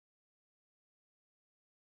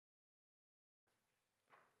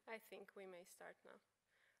I think we may start now.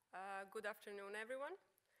 Good afternoon, everyone.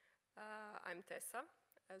 I'm Tessa,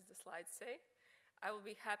 as the slides say. I will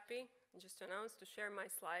be happy, just to announce, to share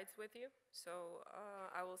my slides with you. So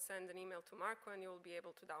I will send an email to Marko and you will be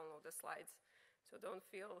able to download the slides. So don't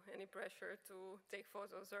feel any pressure to take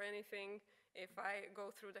photos or anything if I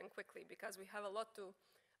go through them quickly, because we have a lot to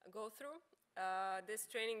go through. This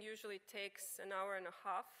training usually takes an hour and a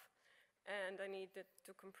half, and I needed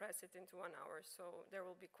to compress it into 1 hour. So there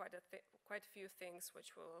will be quite a few things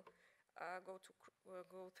which we'll go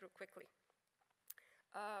through quickly.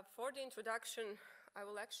 For the introduction, I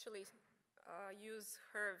will actually use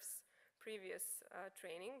Hrvoje's previous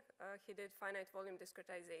training. He did finite volume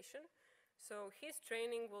discretization. So his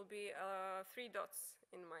training will be 3 dots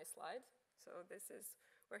in my slide. So this is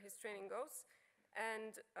where his training goes.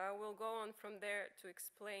 And we'll go on from there to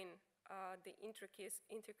explain the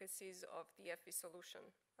intricacies of the FE solution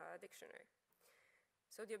dictionary.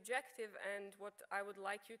 So the objective and what I would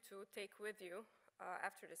like you to take with you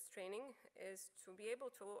after this training is to be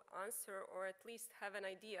able to answer, or at least have an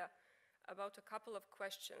idea about a couple of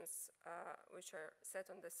questions which are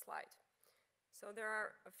set on this slide. So there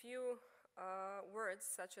are a few words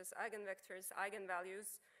such as eigenvectors,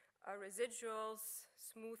 eigenvalues, residuals,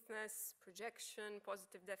 smoothness, projection,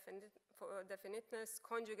 positive definiteness,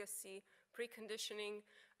 conjugacy, preconditioning,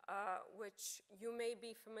 which you may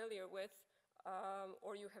be familiar with,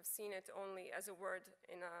 or you have seen it only as a word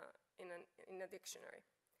in a dictionary.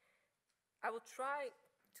 I will try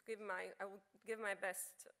to give my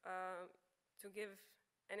best to give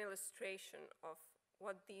an illustration of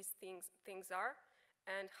what these things are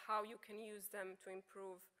and how you can use them to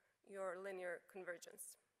improve your linear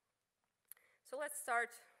convergence. So let's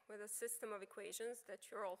start with a system of equations that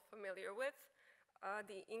you're all familiar with,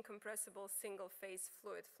 the incompressible single-phase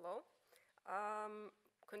fluid flow.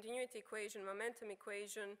 Continuity equation, momentum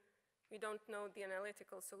equation. We don't know the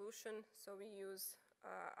analytical solution, so we use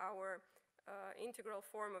our integral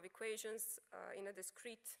form of equations in a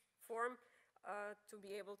discrete form to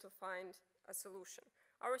be able to find a solution.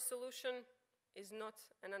 Our solution is not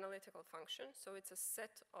an analytical function, so it's a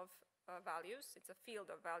set of values, it's a field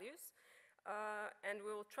of values. And we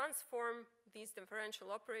will transform these differential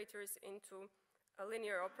operators into a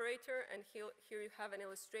linear operator, and here you have an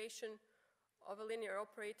illustration of a linear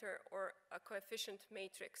operator, or a coefficient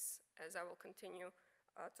matrix, as I will continue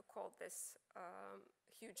to call this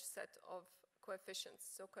huge set of coefficients.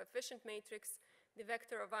 So coefficient matrix, the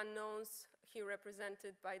vector of unknowns, here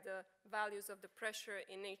represented by the values of the pressure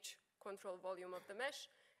in each control volume of the mesh,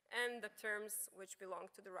 and the terms which belong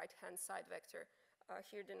to the right-hand side vector,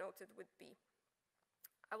 here denoted with B.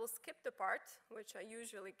 I will skip the part which I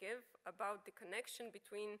usually give about the connection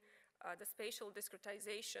between the spatial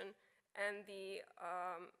discretization and the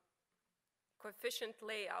coefficient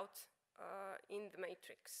layout in the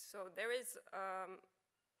matrix. So there is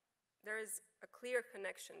a clear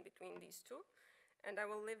connection between these two, and I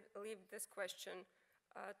will leave this question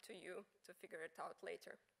to you to figure it out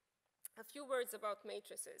later. A few words about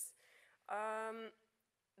matrices.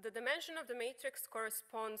 The dimension of the matrix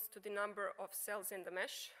corresponds to the number of cells in the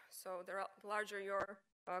mesh. So the larger your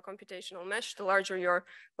computational mesh, the larger your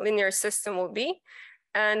linear system will be.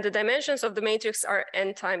 And the dimensions of the matrix are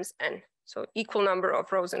n times n. So equal number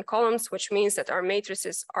of rows and columns, which means that our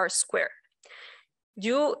matrices are square.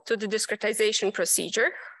 Due to the discretization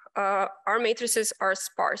procedure, our matrices are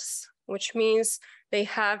sparse, which means they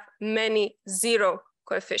have many zero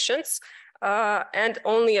coefficients, and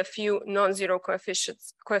only a few non-zero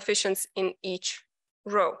coefficients in each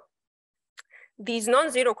row. These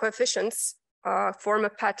non-zero coefficients form a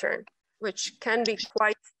pattern, which can be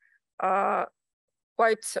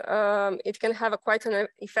it can have quite an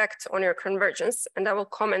effect on your convergence, and I will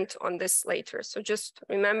comment on this later. So just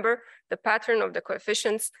remember, the pattern of the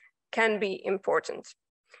coefficients can be important.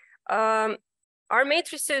 Our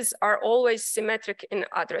matrices are always symmetric in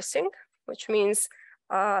addressing, which means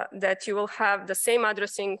that you will have the same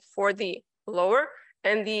addressing for the lower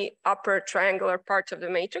and the upper triangular part of the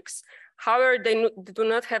matrix. However, they do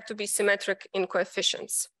not have to be symmetric in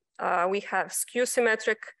coefficients. We have skew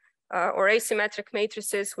symmetric or asymmetric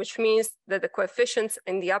matrices, which means that the coefficients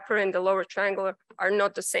in the upper and the lower triangular are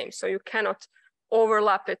not the same. So you cannot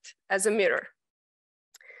overlap it as a mirror.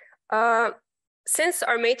 Since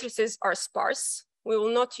our matrices are sparse, we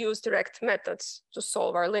will not use direct methods to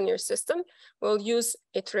solve our linear system. We'll use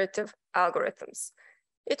iterative algorithms.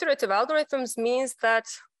 Iterative algorithms means that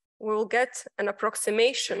we'll get an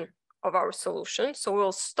approximation of our solution. So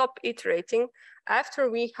we'll stop iterating after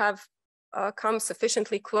we have come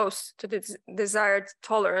sufficiently close to the desired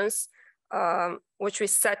tolerance, which we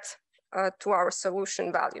set to our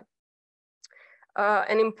solution value.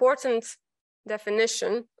 An important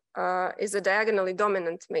definition is a diagonally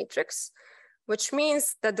dominant matrix, which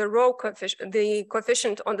means that the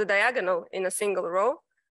coefficient on the diagonal in a single row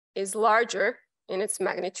is larger in its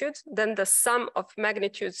magnitude than the sum of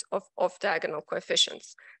magnitudes of diagonal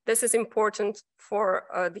coefficients. This is important for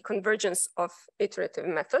the convergence of iterative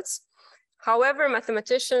methods. However,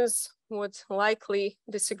 mathematicians would likely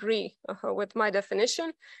disagree with my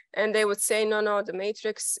definition, and they would say, no, the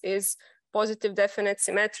matrix is positive, definite,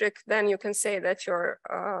 symmetric. Then you can say that your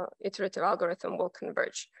iterative algorithm will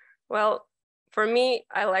converge. Well, for me,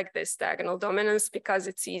 I like this diagonal dominance because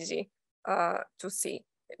it's easy to see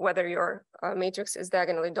whether your matrix is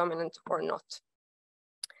diagonally dominant or not.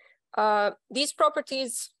 These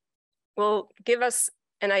properties will give us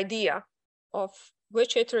an idea of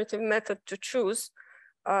which iterative method to choose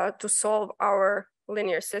to solve our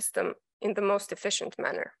linear system in the most efficient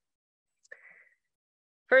manner.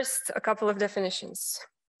 First, a couple of definitions.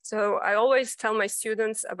 So I always tell my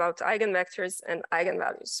students about eigenvectors and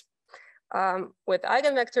eigenvalues. With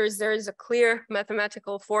eigenvectors, there is a clear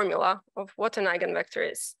mathematical formula of what an eigenvector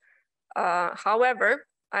is. However,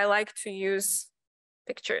 I like to use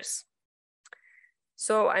pictures.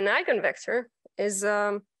 So an eigenvector is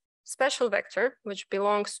a special vector which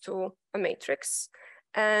belongs to a matrix,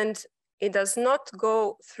 and it does not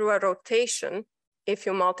go through a rotation if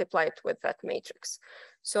you multiply it with that matrix.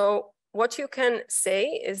 So what you can say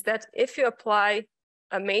is that if you apply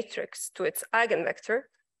a matrix to its eigenvector,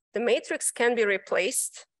 the matrix can be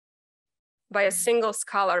replaced by a single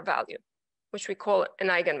scalar value, which we call an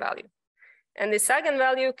eigenvalue. And this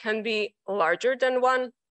eigenvalue can be larger than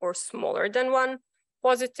 1 or smaller than 1,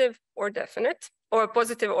 positive or definite, or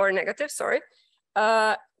positive or negative, sorry,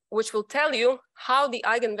 which will tell you how the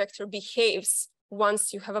eigenvector behaves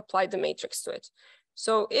once you have applied the matrix to it.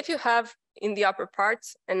 So if you have in the upper part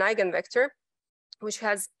an eigenvector, which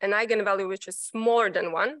has an eigenvalue which is smaller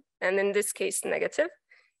than 1, and in this case negative,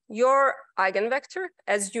 your eigenvector,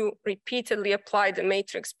 as you repeatedly apply the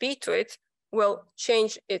matrix B to it, will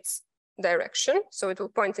change its direction. So it will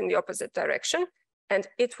point in the opposite direction and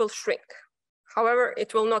it will shrink. However,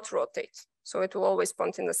 it will not rotate. So it will always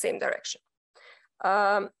point in the same direction.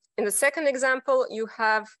 In the second example, you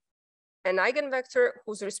have an eigenvector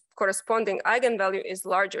whose corresponding eigenvalue is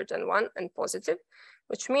larger than 1 and positive,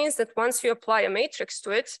 which means that once you apply a matrix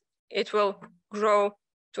to it, it will grow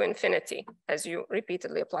to infinity as you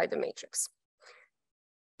repeatedly apply the matrix.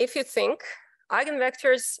 If you think,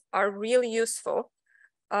 eigenvectors are really useful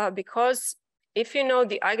because if you know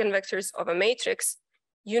the eigenvectors of a matrix,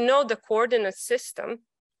 you know the coordinate system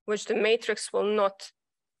which the matrix will not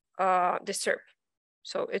disturb.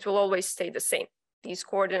 So it will always stay the same. These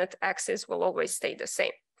coordinate axes will always stay the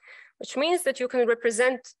same, which means that you can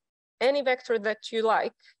represent any vector that you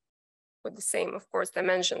like with the same, of course,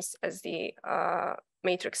 dimensions as the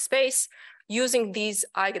matrix space, using these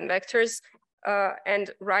eigenvectors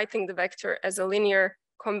and writing the vector as a linear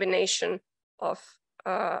combination of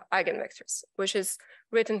eigenvectors, which is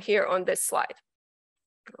written here on this slide.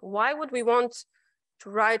 Why would we want to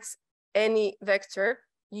write any vector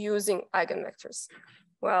using eigenvectors?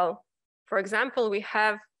 Well, for example, we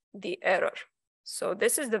have the error. So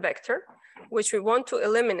this is the vector which we want to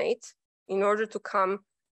eliminate in order to come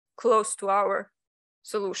close to our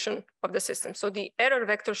solution of the system. So the error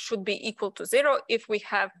vector should be equal to 0 if we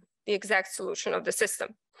have the exact solution of the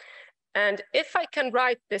system. And if I can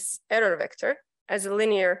write this error vector as a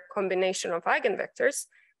linear combination of eigenvectors,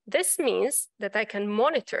 this means that I can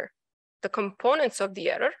monitor the components of the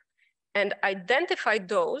error and identify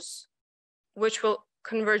those which will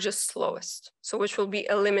converge as slowest, so which will be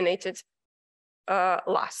eliminated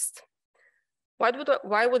last.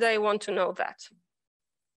 Why would I want to know that?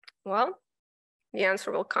 Well, the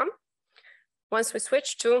answer will come once we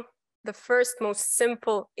switch to the first most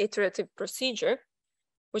simple iterative procedure,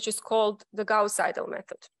 which is called the Gauss-Seidel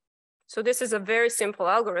method. So this is a very simple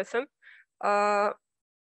algorithm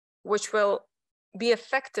which will be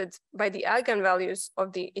affected by the eigenvalues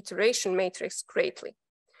of the iteration matrix greatly.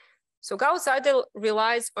 So Gauss-Seidel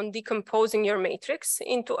relies on decomposing your matrix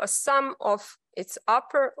into a sum of its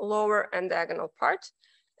upper, lower, and diagonal part,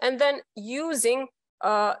 and then using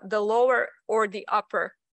the lower or the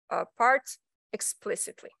upper part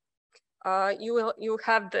explicitly. You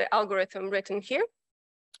have the algorithm written here.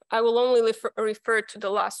 I will only refer to the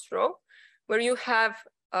last row, where you have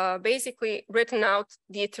basically written out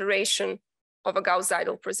the iteration of a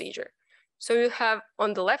Gauss-Seidel procedure. So you have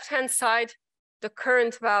on the left-hand side the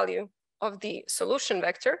current value of the solution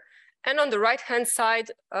vector, And on the right-hand side,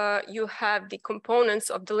 you have the components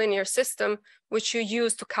of the linear system, which you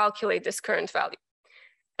use to calculate this current value.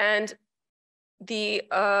 And the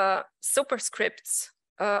superscripts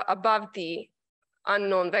above the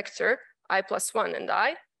unknown vector, I plus 1 and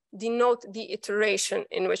I, denote the iteration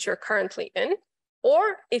in which you're currently in,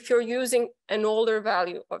 or if you're using an older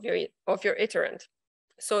value of your iterand.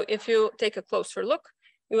 So if you take a closer look,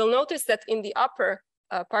 you will notice that in the upper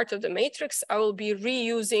part of the matrix, I will be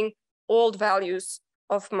reusing old values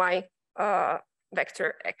of my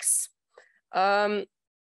vector x. I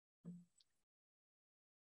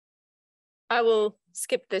will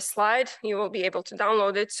skip this slide. You will be able to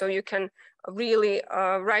download it so you can really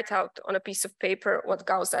write out on a piece of paper what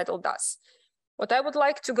Gauss-Seidel does. What I would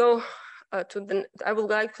like to go to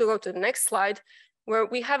the next slide, where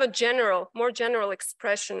we have a more general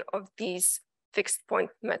expression of these fixed point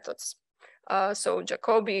methods. So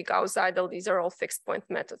Jacobi, Gauss-Seidel, these are all fixed point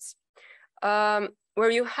methods. Where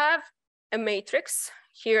you have a matrix,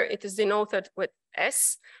 here it is denoted with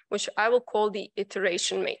S, which I will call the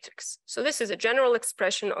iteration matrix. So this is a general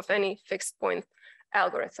expression of any fixed point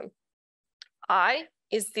algorithm. I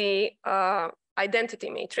is the identity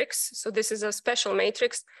matrix. So this is a special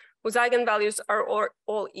matrix whose eigenvalues are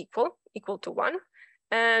all equal to 1.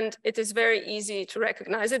 And it is very easy to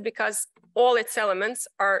recognize it because all its elements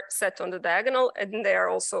are set on the diagonal and they are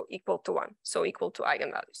also equal to 1, so equal to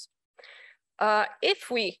eigenvalues.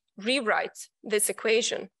 If we rewrite this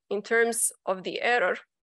equation in terms of the error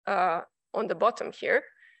on the bottom here,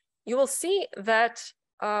 you will see that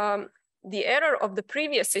the error of the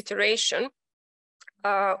previous iteration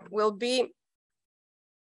will be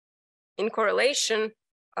in correlation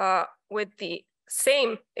with the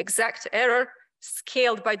same exact error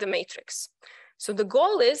scaled by the matrix. So the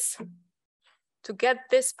goal is to get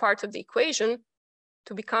this part of the equation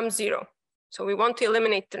to become 0. So we want to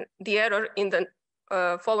eliminate the error in the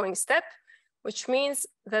following step, which means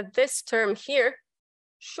that this term here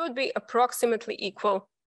should be approximately equal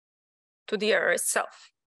to the error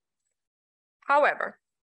itself. However,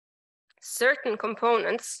 certain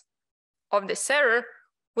components of this error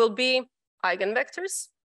will be eigenvectors,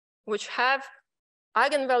 which have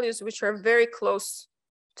eigenvalues which are very close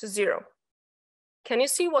to 0. Can you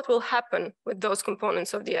see what will happen with those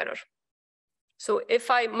components of the error? So if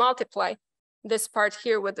I multiply this part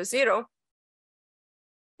here with a 0,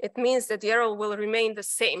 it means that the error will remain the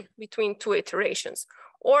same between two iterations,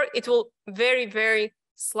 or it will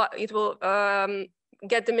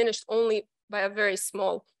get diminished only by a very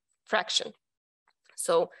small fraction.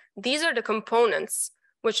 So these are the components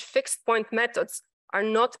which fixed point methods are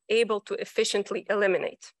not able to efficiently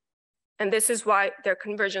eliminate. And this is why their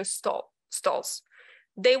convergence stalls.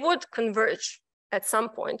 They would converge at some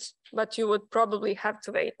point, but you would probably have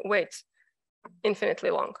to wait infinitely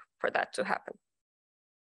long for that to happen.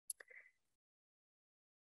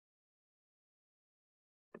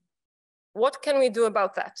 What can we do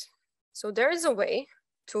about that? So there is a way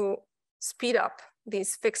to speed up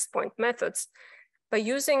these fixed point methods by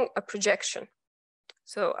using a projection.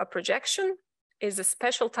 So a projection is a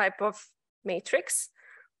special type of matrix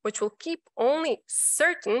which will keep only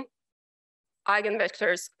certain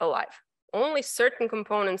eigenvectors alive, only certain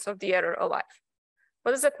components of the error alive.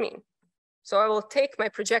 What does that mean? So I will take my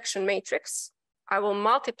projection matrix, I will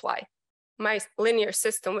multiply my linear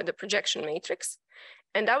system with the projection matrix,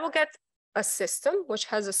 and I will get a system which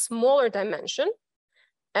has a smaller dimension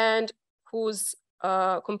and whose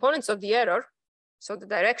components of the error, so the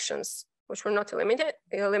directions which were not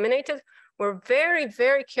eliminated, were very,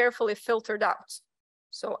 very carefully filtered out.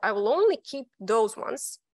 So I will only keep those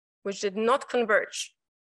ones which did not converge.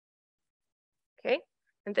 Okay,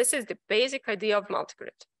 and this is the basic idea of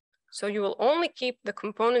multigrid. So you will only keep the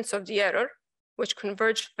components of the error which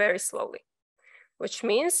converge very slowly, which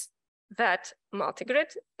means that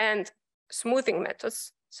multigrid and smoothing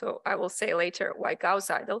methods, so I will say later why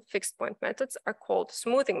Gauss-Seidel fixed point methods are called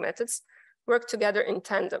smoothing methods, work together in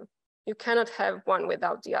tandem. You cannot have one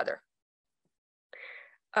without the other.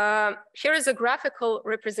 Here is a graphical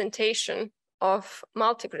representation of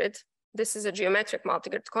multigrid. This is a geometric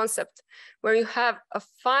multigrid concept where you have a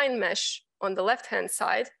fine mesh on the left-hand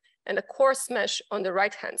side and a coarse mesh on the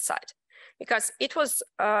right-hand side. Because it was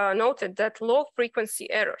noted that low frequency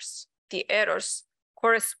errors, the errors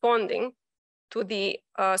corresponding to the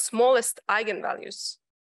smallest eigenvalues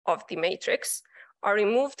of the matrix, are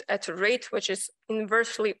removed at a rate which is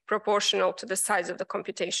inversely proportional to the size of the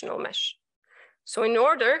computational mesh. So in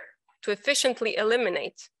order to efficiently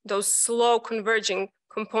eliminate those slow converging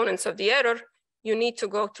components of the error, you need to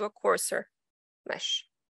go to a coarser mesh.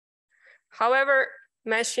 However,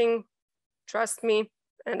 meshing, trust me,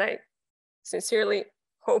 and I sincerely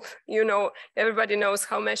hope you know, everybody knows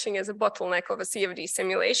how meshing is a bottleneck of a CFD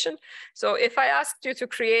simulation. So if I asked you to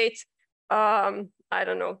create, I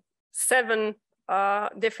don't know, 7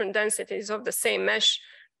 different densities of the same mesh,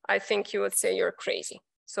 I think you would say you're crazy.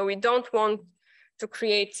 So we don't want to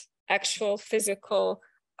create actual physical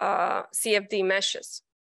CFD meshes.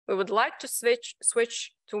 We would like to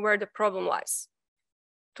switch to where the problem lies,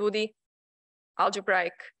 to the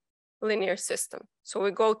algebraic linear system. So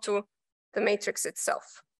we go to the matrix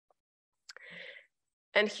itself.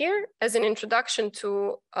 And here, as an introduction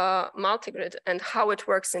to multigrid and how it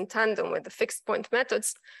works in tandem with the fixed point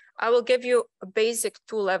methods, I will give you a basic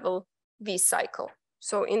 2-level V cycle.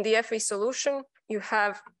 So in the FV solution, you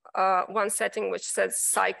have one setting which says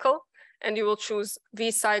cycle, and you will choose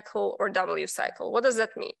V cycle or W cycle. What does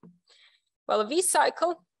that mean? Well, a V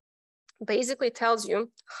cycle basically tells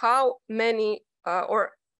you how many,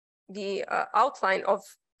 or the outline of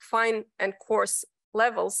fine and coarse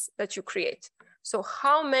levels that you create. So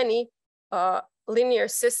how many linear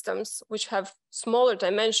systems which have smaller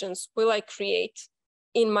dimensions will I create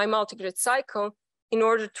in my multigrid cycle in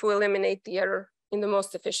order to eliminate the error in the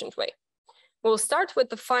most efficient way? We'll start with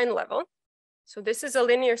the fine level. So this is a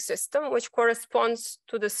linear system which corresponds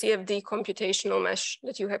to the CFD computational mesh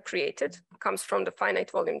that you have created. It comes from the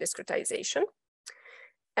finite volume discretization.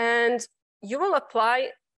 And you will apply,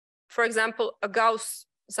 for example, a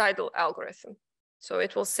Gauss-Seidel algorithm. So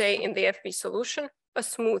it will say in the FB solution, a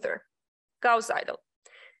smoother Gauss-Seidel.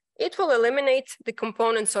 It will eliminate the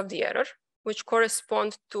components of the error, which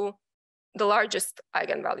correspond to the largest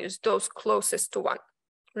eigenvalues, those closest to 1.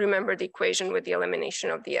 Remember the equation with the elimination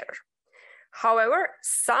of the error. However,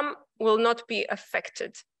 some will not be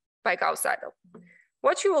affected by Gauss-Seidel.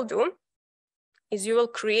 What you will do is you will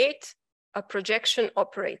create a projection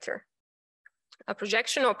operator. A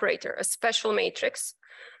projection operator, a special matrix,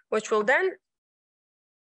 which will then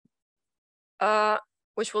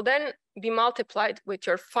be multiplied with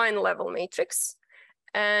your fine level matrix,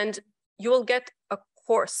 and you will get a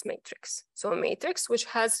coarse matrix. So a matrix which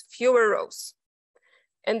has fewer rows.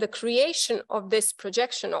 And the creation of this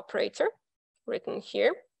projection operator, written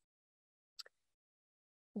here,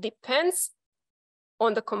 depends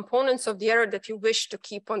on the components of the error that you wish to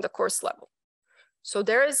keep on the coarse level. So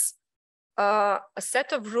there is a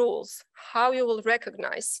set of rules how you will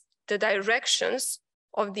recognize the directions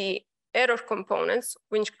of the error components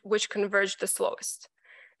which converge the slowest.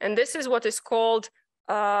 And this is what is called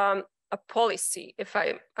a policy, if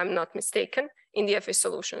I'm not mistaken, in the FA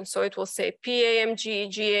solution. So it will say PAMG,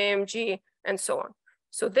 GAMG, and so on.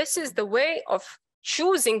 So this is the way of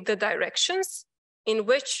choosing the directions in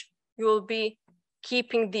which you will be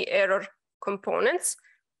keeping the error components,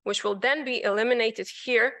 which will then be eliminated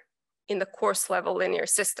here in the coarse level linear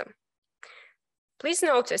system. Please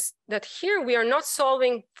notice that here we are not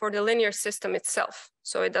solving for the linear system itself.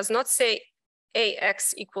 So it does not say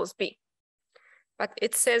AX equals B, but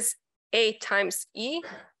it says A times E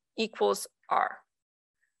equals R.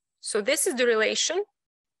 So this is the relation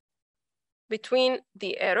between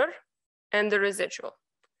the error and the residual.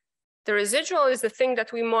 The residual is the thing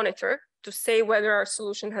that we monitor to say whether our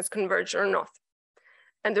solution has converged or not.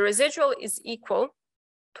 And the residual is equal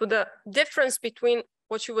to the difference between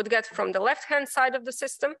what you would get from the left-hand side of the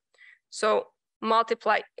system. So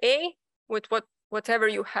multiply A with whatever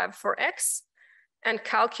you have for X and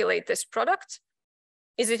calculate this product.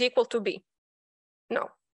 Is it equal to B? No.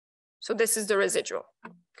 So this is the residual.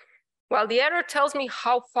 While the error tells me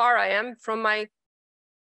how far I am from my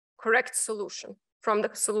correct solution, from the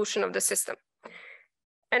solution of the system.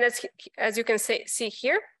 And as you can see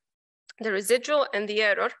here, the residual and the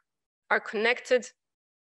error are connected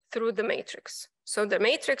through the matrix. So the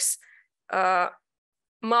matrix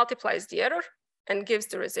multiplies the error and gives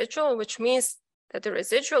the residual, which means that the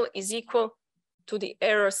residual is equal to the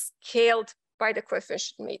error scaled by the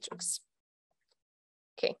coefficient matrix.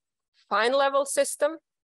 Okay, fine level system,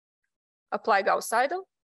 apply Gauss-Seidel.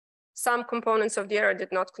 Some components of the error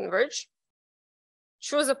did not converge.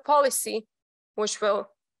 Choose a policy which will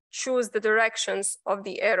choose the directions of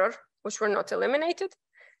the error which were not eliminated.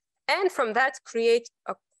 And from that, create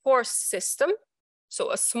a coarse system,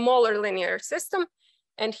 so a smaller linear system.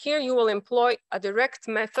 And here you will employ a direct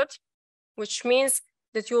method, which means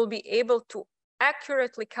that you will be able to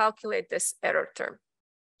accurately calculate this error term.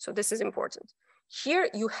 So this is important. Here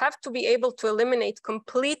you have to be able to eliminate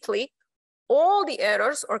completely all the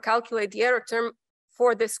errors or calculate the error term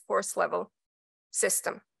for this coarse level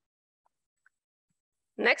system.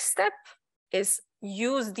 Next step is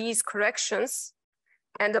use these corrections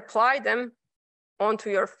and apply them onto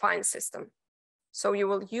your fine system. So you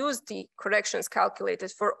will use the corrections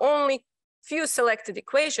calculated for only few selected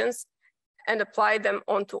equations and apply them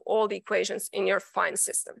onto all the equations in your fine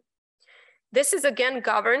system. This is again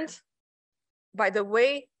governed by the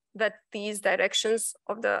way that these directions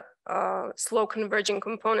of the slow converging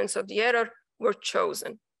components of the error were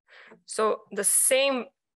chosen. So the same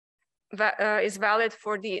is valid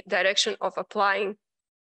for the direction of applying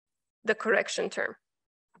the correction term.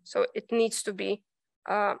 So it needs to be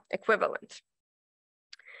equivalent.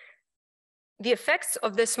 The effects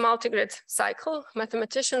of this multigrid cycle,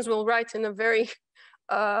 mathematicians will write in a very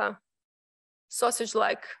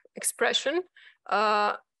sausage-like expression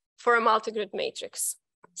for a multigrid matrix.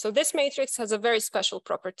 So this matrix has a very special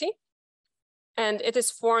property, and it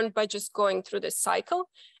is formed by just going through this cycle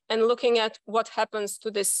and looking at what happens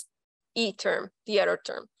to this E term, the error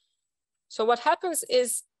term. So what happens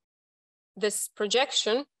is this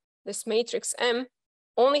projection, this matrix M,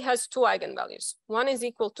 only has two eigenvalues. One is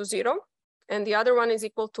equal to 0, and the other one is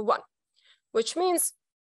equal to 1, which means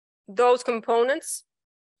those components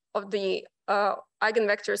of the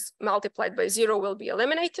eigenvectors multiplied by 0 will be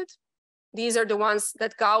eliminated. These are the ones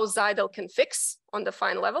that Gauss-Seidel can fix on the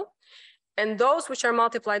fine level. And those which are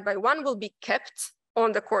multiplied by 1 will be kept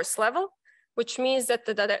on the coarse level, which means that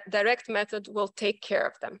the direct method will take care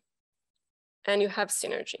of them. And you have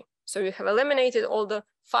synergy. So you have eliminated all the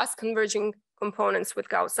fast converging components with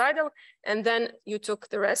Gauss-Seidel, and then you took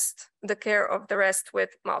the care of the rest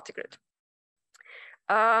with multigrid.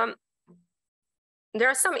 There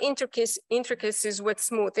are some intricacies with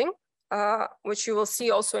smoothing, which you will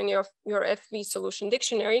see also in your FV solution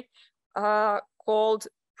dictionary, called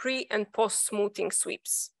pre and post smoothing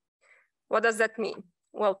sweeps. What does that mean?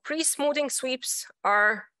 Well, pre-smoothing sweeps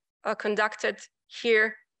are conducted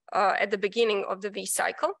here at the beginning of the V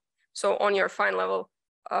cycle, so on your fine level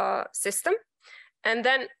system. And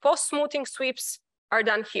then post-smoothing sweeps are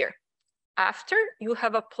done here after you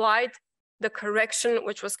have applied the correction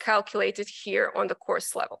which was calculated here on the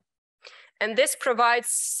coarse level. And this provides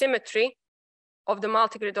symmetry of the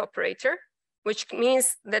multigrid operator, which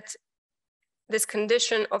means that this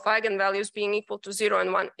condition of eigenvalues being equal to 0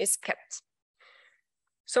 and 1 is kept.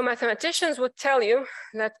 So mathematicians would tell you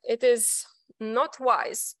that it is not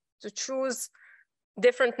wise to choose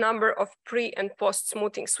different number of pre and post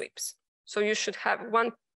smoothing sweeps. So you should have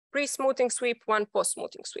one pre-smoothing sweep, one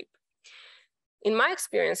post-smoothing sweep. In my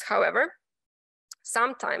experience, however,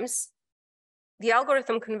 sometimes the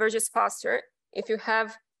algorithm converges faster if you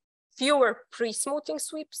have fewer pre-smoothing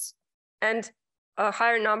sweeps and a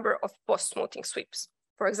higher number of post-smoothing sweeps.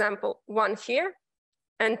 For example, 1 here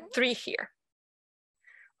and 3 here.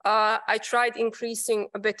 I tried increasing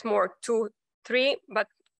a bit more to 3, but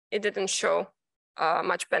it didn't show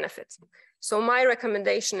much benefit. So my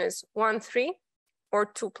recommendation is 1, 3, or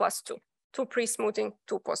 2 plus 2. 2 pre-smoothing,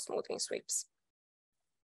 2 post-smoothing sweeps.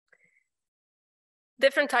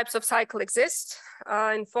 Different types of cycle exist.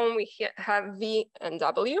 In FOAM, we have V and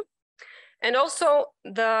W. And also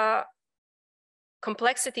the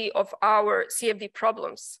complexity of our CFD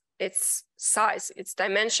problems, its size, its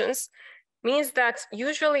dimensions, means that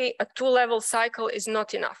usually a 2-level cycle is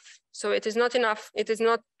not enough. So it is not enough, it is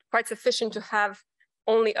not quite sufficient to have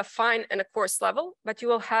only a fine and a coarse level, but you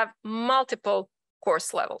will have multiple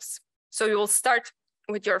coarse levels. So you will start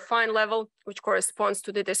with your fine level, which corresponds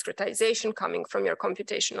to the discretization coming from your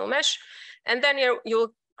computational mesh. And then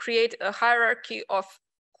you'll create a hierarchy of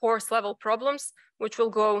coarse level problems, which will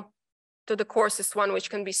go to the coarsest one, which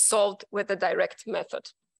can be solved with a direct method.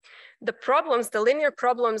 The problems, the linear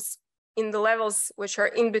problems in the levels which are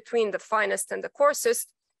in between the finest and the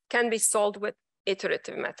coarsest can be solved with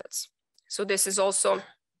iterative methods. So this is also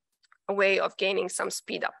a way of gaining some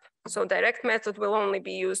speed up. So direct method will only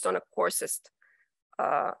be used on a coarsest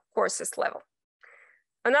level.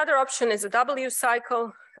 Another option is a W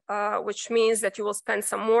cycle, which means that you will spend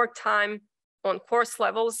some more time on coarse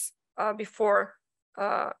levels before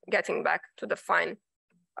getting back to the fine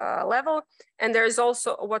level. And there is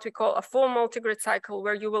also what we call a full multigrid cycle,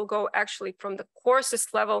 where you will go actually from the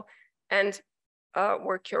coarsest level and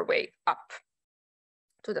work your way up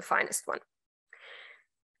to the finest one.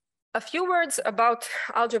 A few words about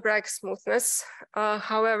algebraic smoothness.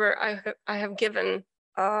 However, I have given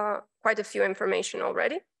quite a few information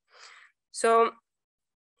already. So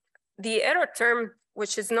the error term,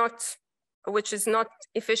 which is not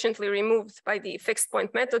efficiently removed by the fixed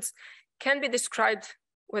point methods, can be described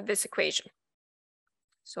with this equation.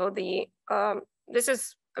 So this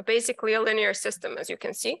is basically a linear system, as you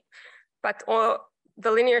can see, but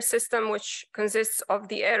the linear system which consists of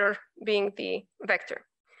the error being the vector,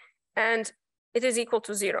 and it is equal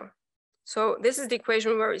to 0. So this is the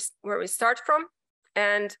equation where we start from,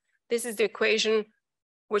 and this is the equation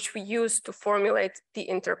which we use to formulate the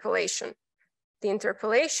interpolation. The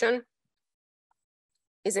interpolation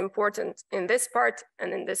is important in this part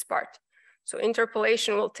and in this part. So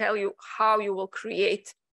interpolation will tell you how you will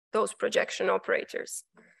create those projection operators.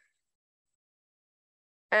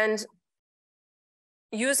 And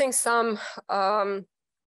using some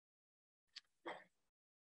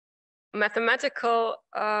mathematical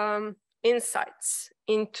insights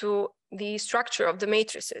into the structure of the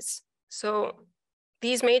matrices. So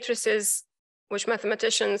these matrices, which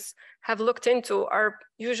mathematicians have looked into, are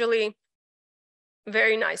usually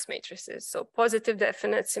very nice matrices, so positive,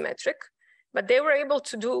 definite, symmetric. But they were able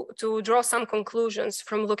to draw some conclusions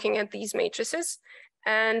from looking at these matrices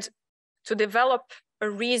and to develop a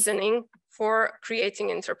reasoning for creating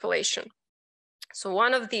interpolation. So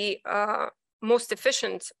one of the most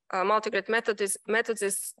efficient multigrid methods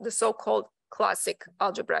is the so-called classic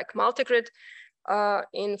algebraic multigrid.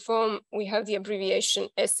 In FOAM, we have the abbreviation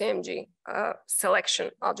SAMG, selection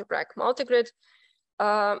algebraic multigrid,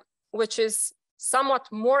 which is somewhat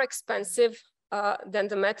more expensive than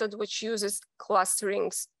the method which uses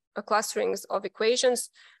clusterings of equations.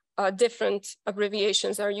 Different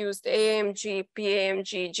abbreviations are used: AMG,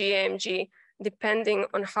 PAMG, GAMG, depending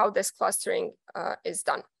on how this clustering is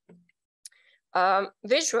done.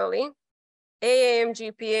 Visually, AAMG,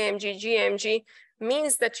 PAMG, GAMG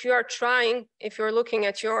means that you are trying, if you're looking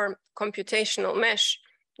at your computational mesh,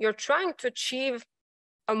 you're trying to achieve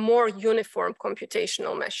a more uniform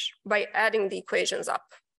computational mesh by adding the equations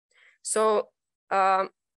up. So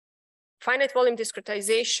finite volume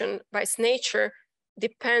discretization by its nature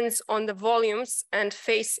depends on the volumes and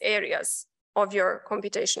face areas of your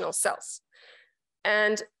computational cells.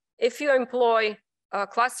 And if you employ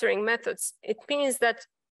clustering methods, it means that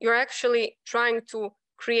you're actually trying to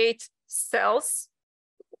create cells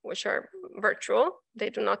which are virtual. They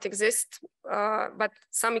do not exist, but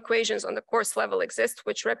some equations on the coarse level exist,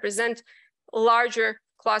 which represent larger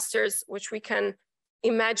clusters, which we can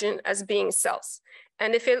imagine as being cells.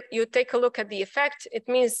 And if you take a look at the effect, it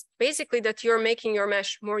means basically that you're making your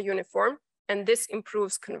mesh more uniform, and this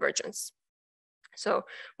improves convergence. So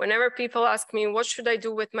whenever people ask me, what should I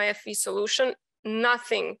do with my FV solution?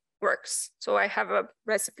 Nothing works. So I have a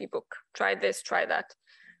recipe book. Try this, try that.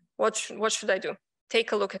 What should I do?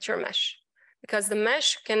 Take a look at your mesh, because the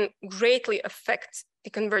mesh can greatly affect the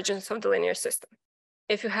convergence of the linear system.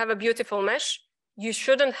 If you have a beautiful mesh, you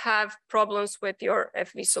shouldn't have problems with your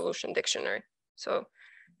FV solution dictionary. So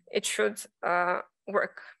it should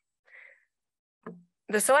work.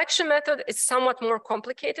 The selection method is somewhat more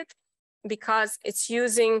complicated because it's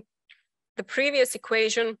using the previous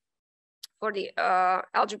equation for the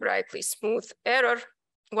algebraically smooth error.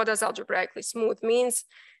 What does algebraically smooth means?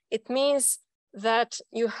 It means that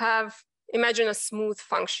you have, imagine a smooth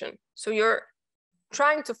function. So you're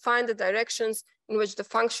trying to find the directions in which the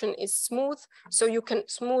function is smooth, so you can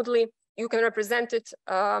represent it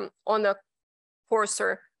on a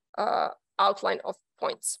coarser outline of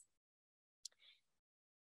points.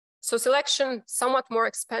 So selection, somewhat more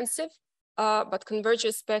expensive, but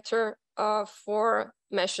converges better for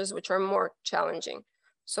meshes which are more challenging.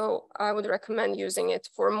 So I would recommend using it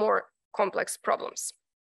for more complex problems.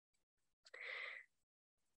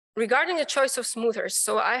 Regarding the choice of smoothers,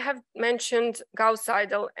 so I have mentioned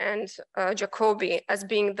Gauss-Seidel and Jacobi as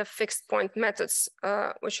being the fixed point methods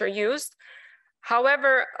which are used.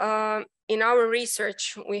 However, in our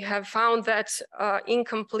research, we have found that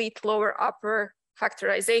incomplete lower upper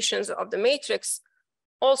factorizations of the matrix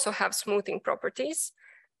also have smoothing properties.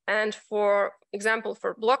 And for example,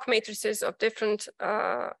 for block matrices of different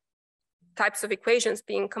types of equations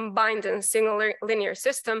being combined in a single linear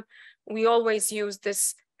system, we always use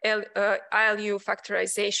this ILU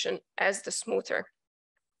factorization as the smoother.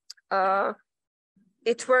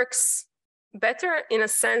 It works better in a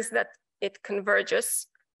sense that it converges,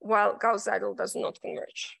 while Gauss-Seidel does not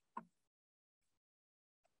converge.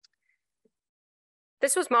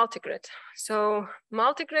 This was multigrid. So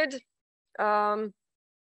multigrid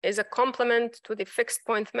is a complement to the fixed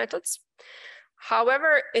point methods.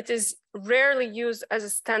 However, it is rarely used as a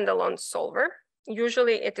standalone solver.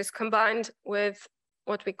 Usually it is combined with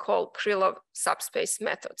what we call Krylov subspace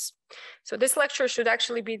methods. So this lecture should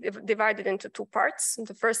actually be divided into two parts.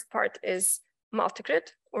 The first part is multigrid,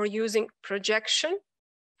 or using projection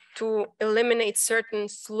to eliminate certain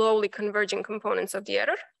slowly converging components of the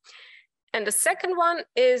error. And the second one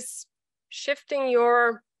is shifting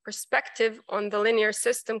your perspective on the linear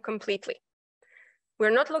system completely. We're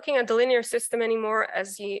not looking at the linear system anymore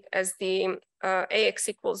as the AX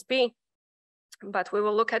equals B, but we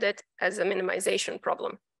will look at it as a minimization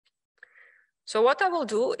problem. So what I will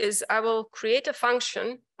do is I will create a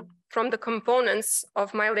function from the components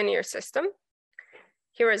of my linear system.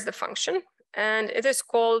 Here is the function, and it is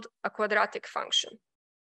called a quadratic function.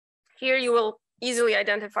 Here you will easily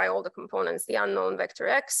identify all the components, the unknown vector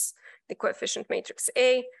x, the coefficient matrix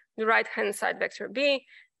A, the right-hand side vector B,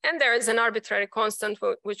 and there is an arbitrary constant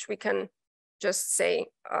which we can just say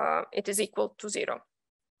it is equal to 0.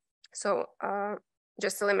 So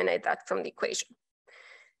just eliminate that from the equation.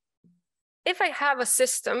 If I have a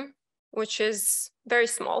system which is very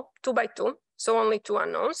small, 2 by 2, so only 2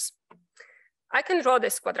 unknowns, I can draw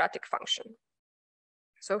this quadratic function.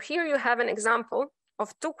 So here you have an example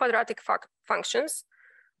of 2 quadratic functions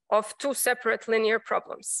of 2 separate linear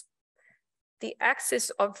problems. The axis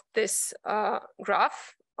of this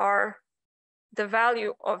graph are the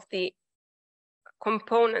value of the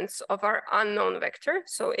components of our unknown vector.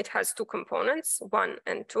 So it has 2 components, 1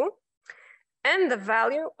 and 2, and the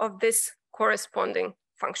value of this corresponding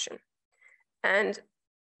function. And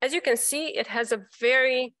as you can see, it has a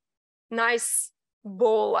very nice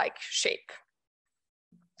bowl-like shape.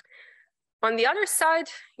 On the other side,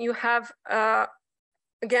 you have,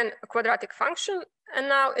 again, a quadratic function, and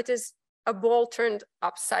now it is a ball turned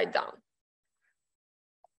upside down.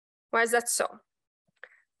 Why is that so?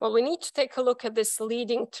 Well, we need to take a look at this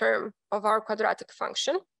leading term of our quadratic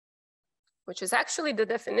function, which is actually the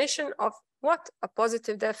definition of what a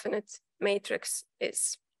positive definite matrix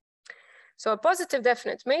is. So a positive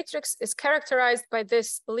definite matrix is characterized by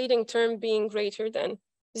this leading term being greater than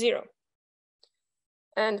 0.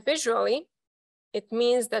 And visually, it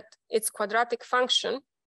means that its quadratic function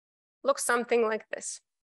looks something like this.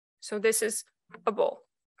 So this is a ball.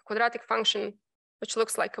 A quadratic function which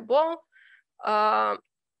looks like a ball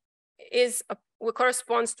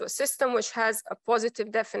corresponds to a system which has a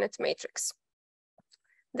positive definite matrix.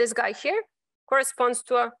 This guy here corresponds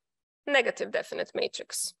to a negative definite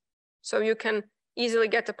matrix. So you can easily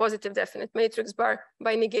get a positive definite matrix by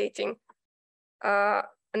negating a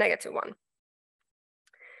negative one.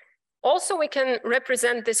 Also, we can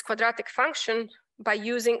represent this quadratic function by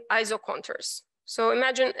using isocontours. So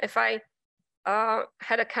imagine if I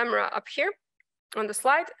had a camera up here on the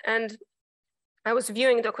slide and I was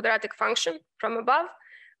viewing the quadratic function from above,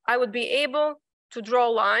 I would be able to draw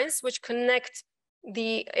lines which connect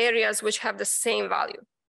the areas which have the same value.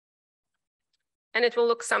 And it will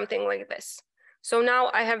look something like this. So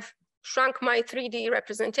now I have shrunk my 3D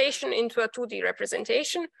representation into a 2D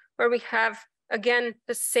representation where we have, again,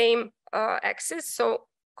 the same axis, so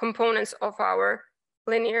components of our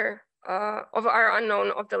linear, of our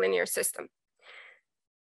unknown of the linear system.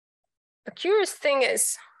 The curious thing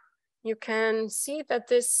is, you can see that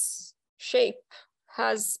this shape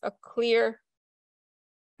has a clear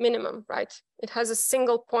minimum, right? It has a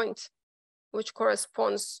single point which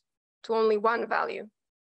corresponds to only one value.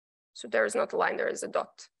 So there is not a line, there is a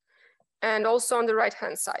dot. And also on the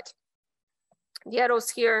right-hand side. The arrows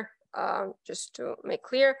here, just to make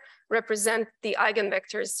clear, represent the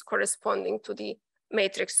eigenvectors corresponding to the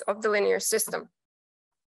matrix of the linear system.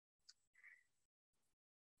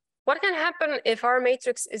 What can happen if our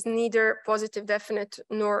matrix is neither positive definite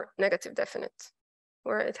nor negative definite,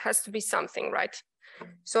 where it has to be something, right?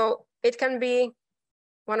 So it can be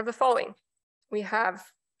one of the following. We have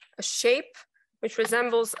a shape which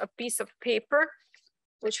resembles a piece of paper,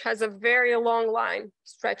 which has a very long line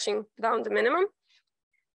stretching down the minimum.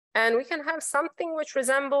 And we can have something which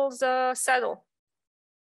resembles a saddle.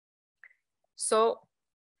 So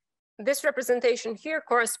this representation here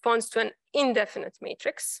corresponds to an indefinite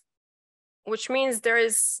matrix, which means there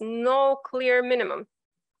is no clear minimum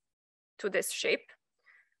to this shape.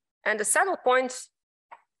 And the saddle point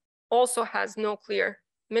also has no clear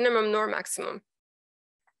minimum nor maximum.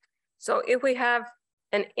 So if we have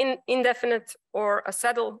an indefinite or a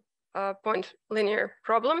saddle point linear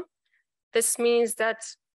problem, this means that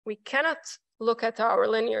we cannot look at our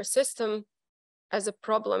linear system as a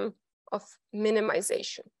problem of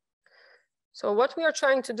minimization. So what we are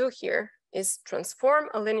trying to do here is transform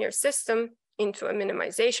a linear system into a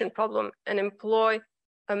minimization problem and employ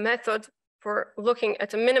a method for looking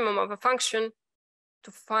at a minimum of a function to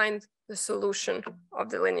find the solution of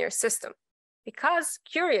the linear system. Because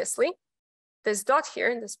curiously, this dot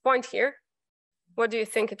here, this point here, what do you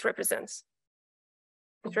think it represents?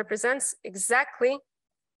 It represents exactly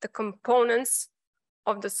the components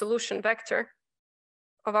of the solution vector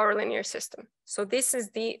of our linear system. So this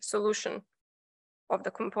is the solution of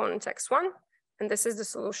the component x1, and this is the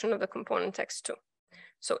solution of the component x2.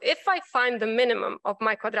 So if I find the minimum of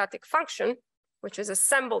my quadratic function, which is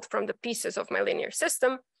assembled from the pieces of my linear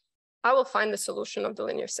system, I will find the solution of the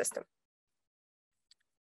linear system.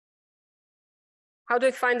 How do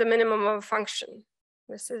we find the minimum of a function?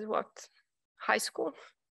 This is what, high school?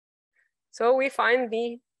 So we find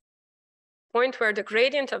the point where the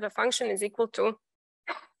gradient of the function is equal to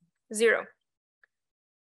 0.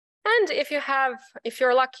 And if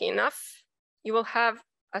you're lucky enough, you will have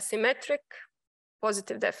a symmetric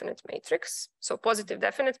positive definite matrix. So positive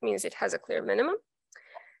definite means it has a clear minimum.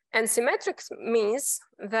 And symmetric means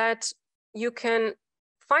that you can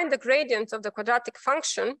find the gradient of the quadratic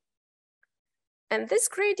function. And this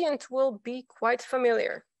gradient will be quite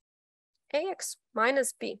familiar. Ax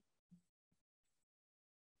minus b.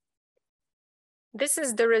 This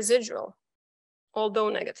is the residual, although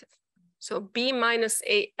negative. So b minus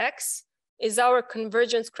ax is our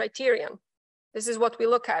convergence criterion. This is what we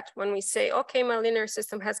look at when we say, okay, my linear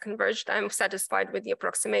system has converged. I'm satisfied with the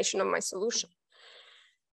approximation of my solution.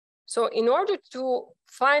 So in order to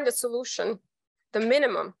find a solution, the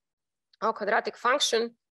minimum of quadratic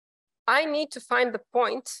function, I need to find the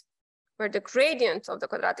point where the gradient of the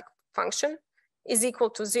quadratic function is equal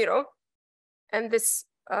to 0. And this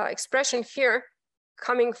expression here,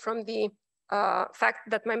 coming from the fact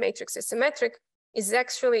that my matrix is symmetric, is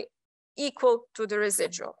actually equal to the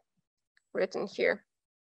residual, written here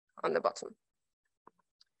on the bottom.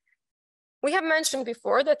 We have mentioned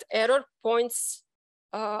before that error points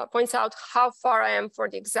out how far I am from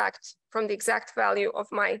the exact value of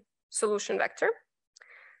my solution vector,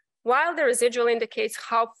 while the residual indicates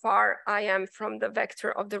how far I am from the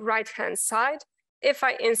vector of the right-hand side if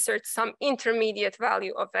I insert some intermediate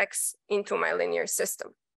value of x into my linear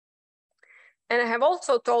system. And I have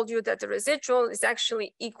also told you that the residual is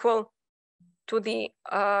actually equal to the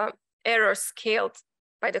error scaled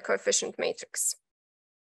by the coefficient matrix.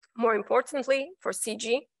 More importantly, for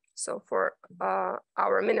CG, so for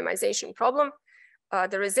our minimization problem,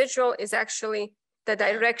 the residual is actually the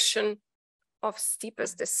direction of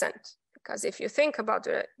steepest descent. Because if you think about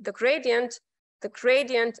the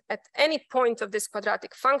gradient at any point of this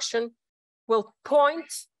quadratic function will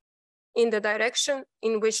point in the direction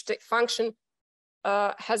in which the function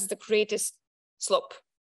has the greatest slope.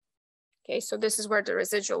 Okay, so this is where the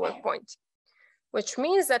residual will point, which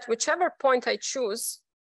means that whichever point I choose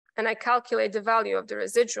and I calculate the value of the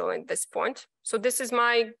residual in this point. So this is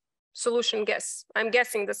my solution guess. I'm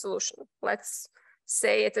guessing the solution. Let's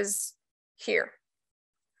say it is here.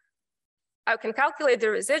 I can calculate the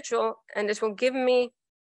residual and it will give me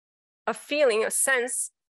a feeling, a sense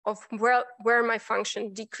of where my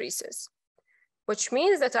function decreases, which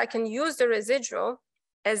means that I can use the residual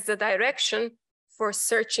as the direction for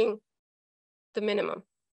searching the minimum.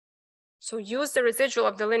 So use the residual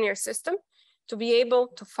of the linear system to be able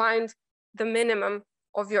to find the minimum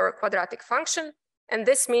of your quadratic function. And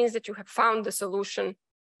this means that you have found the solution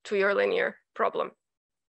to your linear problem.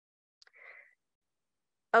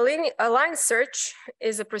 A line search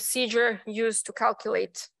is a procedure used to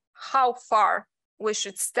calculate how far we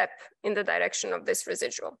should step in the direction of this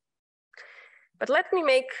residual. But let me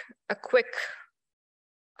make a quick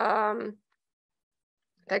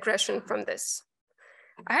digression from this.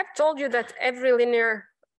 I have told you that every linear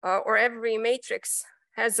or every matrix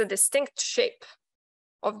has a distinct shape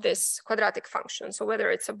of this quadratic function. So whether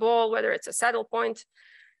it's a ball, whether it's a saddle point.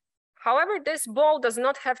 However, this ball does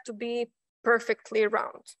not have to be perfectly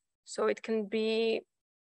round. So it can be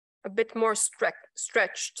a bit more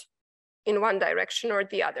stretched in one direction or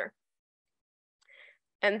the other.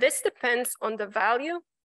 And this depends on the value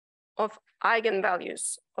of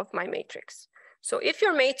eigenvalues of my matrix. So if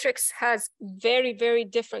your matrix has very, very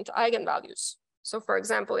different eigenvalues, so for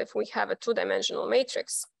example, if we have a two-dimensional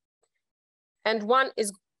matrix and one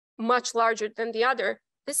is much larger than the other,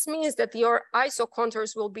 this means that your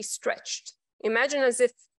isocontours will be stretched. Imagine as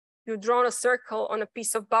if you drawn a circle on a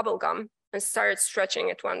piece of bubble gum and started stretching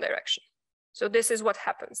it one direction. So this is what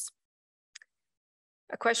happens.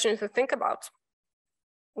 A question to think about.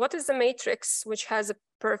 What is the matrix which has a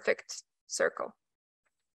perfect circle?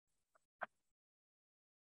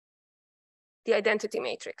 The identity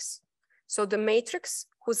matrix. So the matrix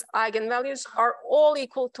whose eigenvalues are all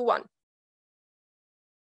equal to 1.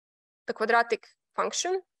 The quadratic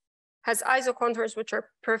function has isocontours which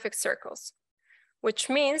are perfect circles, which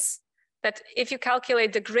means that if you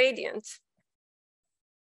calculate the gradient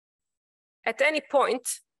at any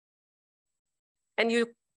point and you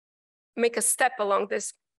make a step along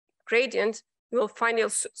this gradient, you will find your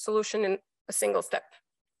solution in a single step.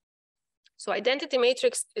 So identity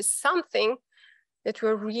matrix is something that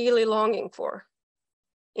we're really longing for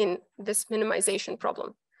in this minimization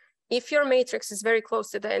problem. If your matrix is very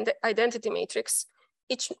close to the identity matrix,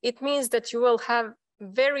 it means that you will have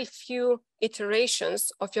very few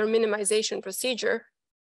iterations of your minimization procedure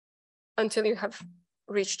until you have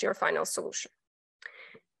reached your final solution.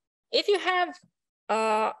 If you have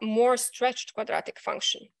a more stretched quadratic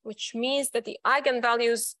function, which means that the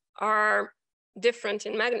eigenvalues are different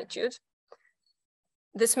in magnitude,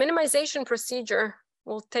 this minimization procedure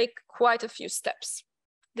will take quite a few steps.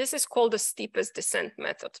 This is called the steepest descent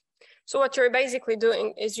method. So what you're basically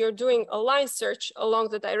doing is you're doing a line search along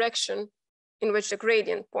the direction in which the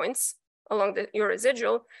gradient points along your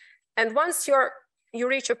residual. And once you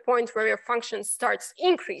reach a point where your function starts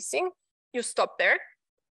increasing, you stop there.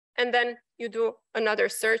 And then you do another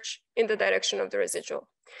search in the direction of the residual.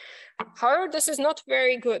 However, this is not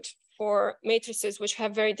very good for matrices which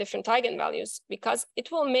have very different eigenvalues, because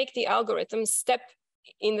it will make the algorithm step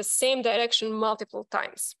in the same direction multiple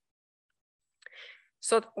times.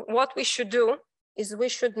 So what we should do is we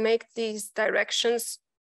should make these directions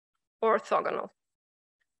orthogonal.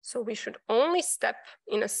 So we should only step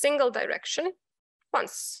in a single direction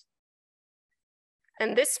once.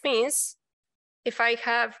 And this means if I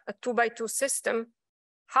have a 2x2 system,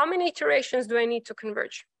 how many iterations do I need to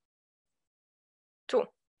converge? 2,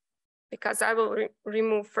 because I will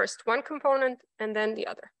remove first one component and then the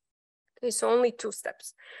other. Okay, so only 2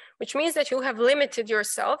 steps, which means that you have limited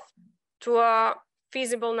yourself to a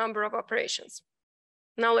feasible number of operations.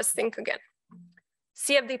 Now let's think again.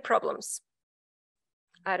 CFD problems.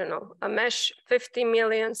 I don't know, a mesh, 50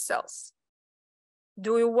 million cells.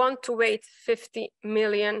 Do you want to wait 50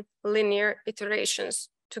 million linear iterations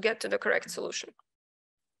to get to the correct solution?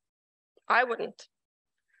 I wouldn't.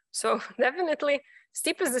 So definitely,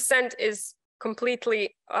 steepest descent is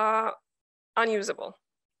completely unusable,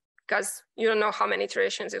 because you don't know how many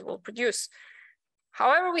iterations it will produce.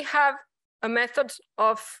 However, we have a method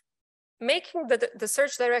of making the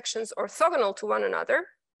search directions orthogonal to one another.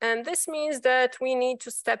 And this means that we need to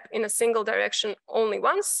step in a single direction only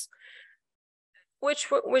once,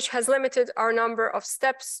 which has limited our number of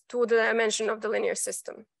steps to the dimension of the linear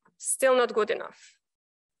system. Still not good enough.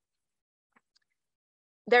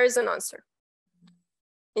 There is an answer.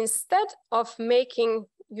 Instead of making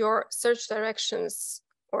your search directions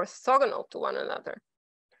orthogonal to one another,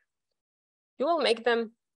 you will make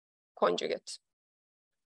them conjugate.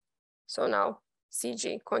 So now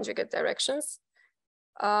CG conjugate directions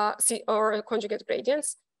or conjugate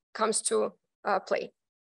gradients comes to play.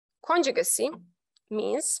 Conjugacy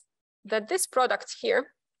means that this product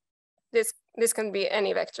here, this can be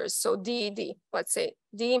any vectors. So D, let's say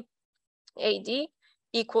D, AD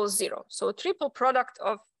equals 0. So a triple product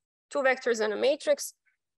of 2 vectors and a matrix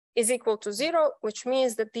is equal to 0, which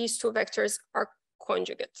means that these 2 vectors are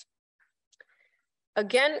conjugate.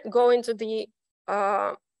 Again, go into the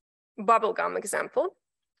bubblegum example.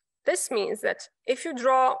 This means that if you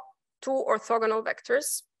draw 2 orthogonal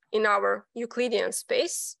vectors in our Euclidean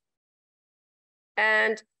space,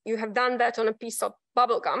 and you have done that on a piece of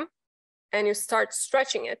bubblegum, and you start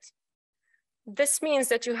stretching it, this means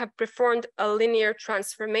that you have performed a linear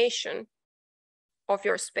transformation of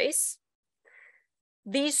your space.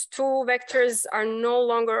 These 2 vectors are no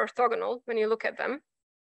longer orthogonal when you look at them.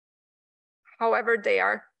 However, they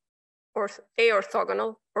are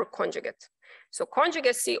orthogonal or conjugate. So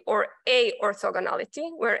conjugacy or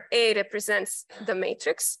orthogonality, where A represents the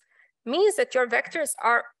matrix, means that your vectors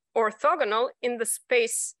are orthogonal in the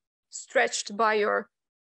space stretched by your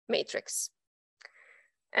matrix.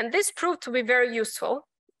 And this proved to be very useful.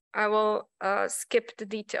 I will skip the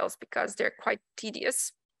details because they're quite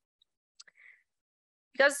tedious.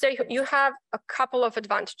 Because you have a couple of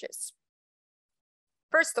advantages.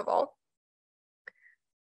 First of all,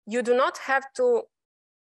 you do not have to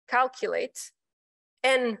calculate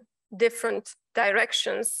n different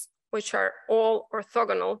directions which are all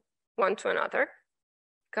orthogonal one to another.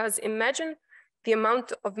 Because imagine the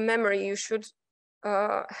amount of memory you should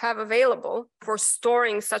have available for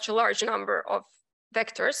storing such a large number of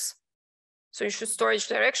vectors. So you should store each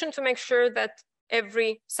direction to make sure that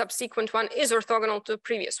every subsequent one is orthogonal to the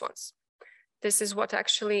previous ones. This is what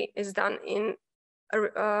actually is done in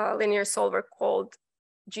a linear solver called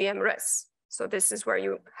GMRes. So this is where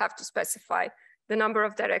you have to specify the number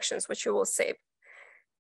of directions which you will save.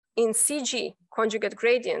 In CG, conjugate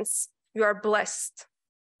gradients, you are blessed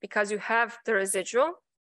because you have the residual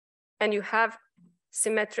and you have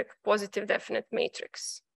symmetric positive definite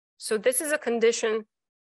matrix. So this is a condition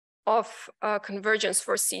of convergence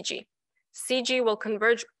for CG. CG will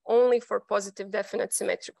converge only for positive definite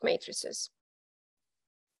symmetric matrices.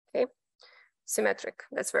 Okay, symmetric,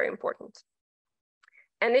 that's very important.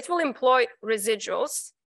 And it will employ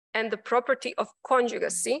residuals and the property of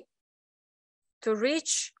conjugacy to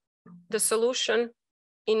reach the solution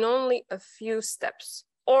in only a few steps,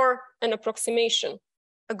 or an approximation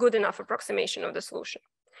a good enough approximation of the solution.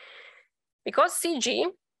 Because CG,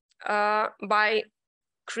 by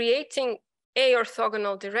creating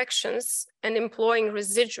orthogonal directions and employing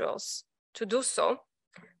residuals to do so,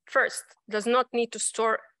 first, does not need to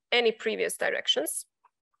store any previous directions,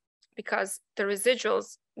 because the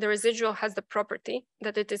residual has the property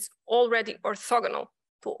that it is already orthogonal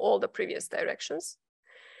to all the previous directions.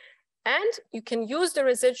 And you can use the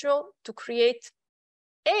residual to create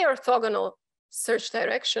a orthogonal search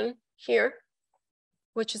direction here,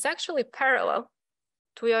 which is actually parallel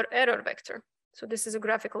to your error vector. So this is a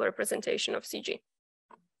graphical representation of CG.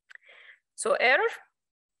 So error,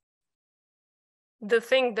 the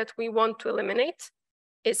thing that we want to eliminate,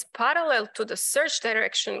 is parallel to the search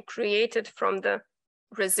direction created from the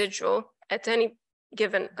residual at any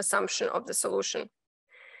given assumption of the solution,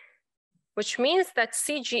 which means that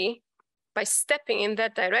CG, by stepping in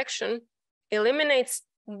that direction, eliminates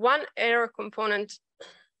one error component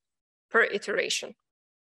per iteration.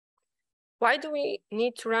 Why do we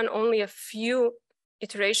need to run only a few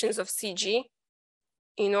iterations of CG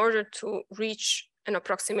in order to reach an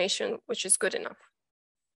approximation which is good enough?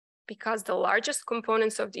 Because the largest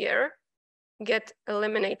components of the error get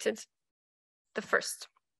eliminated the first.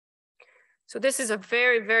 So this is a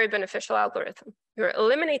very, very beneficial algorithm. You're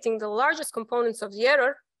eliminating the largest components of the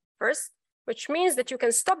error first, which means that you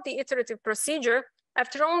can stop the iterative procedure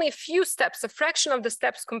after only a few steps, a fraction of the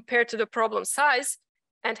steps compared to the problem size,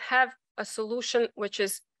 and have a solution which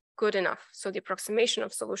is good enough. So the approximation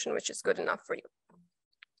of solution which is good enough for you.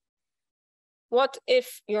 What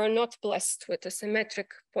if you're not blessed with a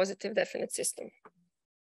symmetric positive definite system?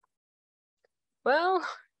 Well,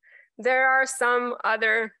 there are some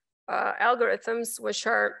other algorithms which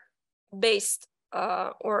are based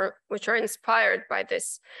or which are inspired by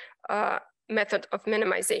this method of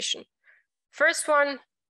minimization. First one,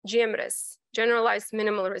 GMRES, generalized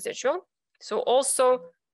minimal residual. So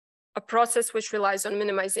also a process which relies on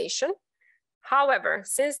minimization. However,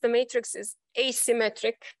 since the matrix is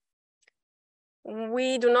asymmetric,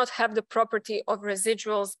 we do not have the property of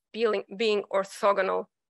residuals being orthogonal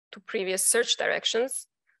to previous search directions,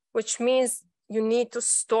 which means you need to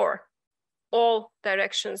store all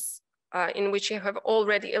directions in which you have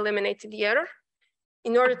already eliminated the error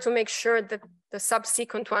in order to make sure that the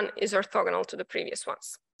subsequent one is orthogonal to the previous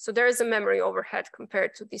ones. So there is a memory overhead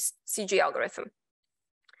compared to this CG algorithm.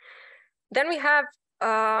 Then we have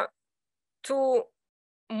two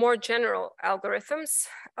more general algorithms,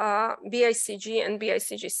 BICG and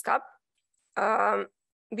BICG stub.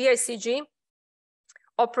 BICG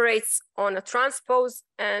operates on a transpose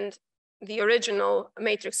and the original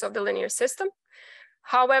matrix of the linear system.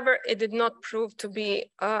 However, it did not prove to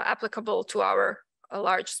be applicable to our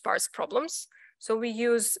large sparse problems. So we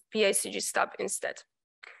use BICG stub instead.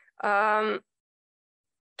 To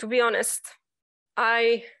be honest,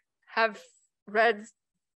 I have read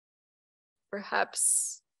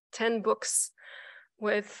perhaps 10 books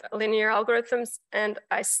with linear algorithms, and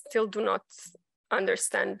I still do not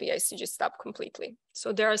understand BICG stub completely.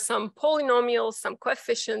 So there are some polynomials, some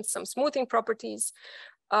coefficients, some smoothing properties,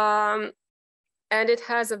 and it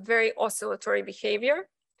has a very oscillatory behavior,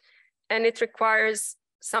 and it requires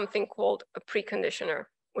something called a preconditioner,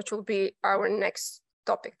 which will be our next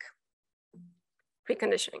topic,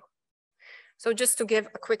 preconditioning. So just to give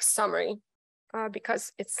a quick summary,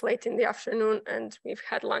 because it's late in the afternoon and we've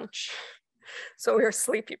had lunch, so we're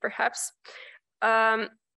sleepy perhaps.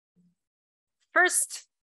 First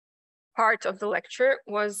part of the lecture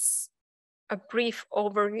was a brief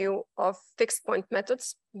overview of fixed point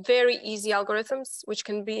methods, very easy algorithms which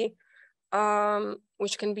can be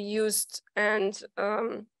used, and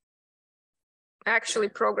actually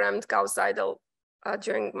programmed Gauss-Seidel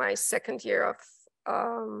during my second year of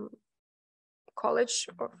college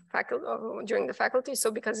or faculty, or during the faculty. So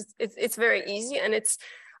because it's very easy, and it's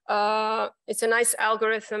a nice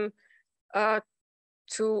algorithm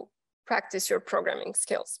to practice your programming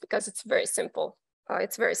skills, because it's very simple.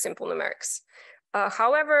 It's very simple numerics.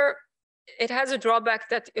 However, it has a drawback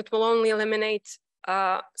that it will only eliminate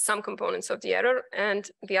some components of the error, and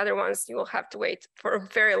the other ones you will have to wait for a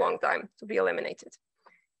very long time to be eliminated.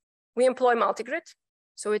 We employ multigrid.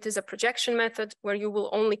 So it is a projection method where you will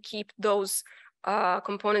only keep those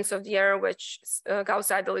components of the error which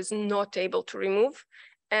Gauss-Seidel is not able to remove,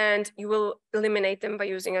 and you will eliminate them by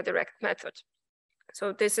using a direct method.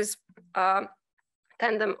 So this is a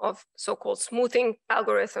tandem of so-called smoothing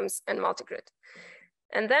algorithms and multigrid.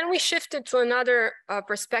 And then we shifted to another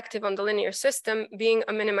perspective on the linear system, being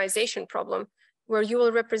a minimization problem, where you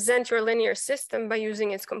will represent your linear system by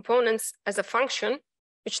using its components as a function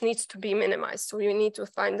which needs to be minimized. So you need to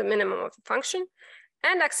find the minimum of the function.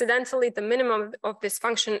 And accidentally, the minimum of this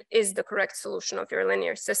function is the correct solution of your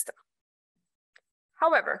linear system.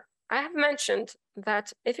 However, I have mentioned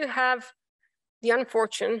that if you have the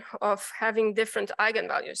unfortune of having different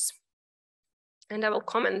eigenvalues, and I will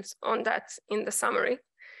comment on that in the summary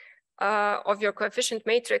of your coefficient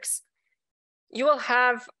matrix, you will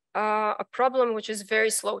have a problem which is very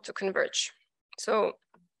slow to converge. So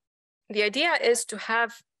the idea is to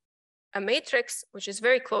have a matrix which is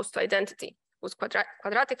very close to identity, whose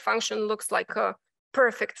quadratic function looks like a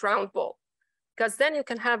perfect round ball, because then you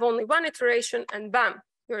can have only one iteration and bam,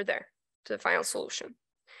 you're there to the final solution.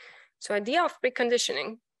 So idea of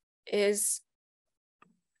preconditioning is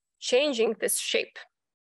changing this shape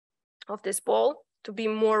of this ball to be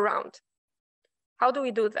more round. How do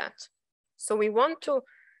we do that? So we want to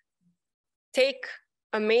take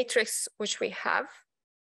a matrix which we have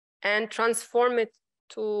and transform it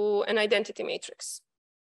to an identity matrix.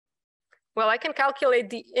 Well, I can calculate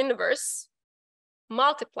the inverse,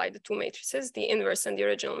 multiply the two matrices, the inverse and the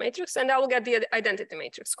original matrix, and I will get the identity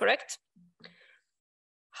matrix, correct?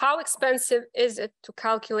 How expensive is it to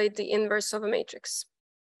calculate the inverse of a matrix,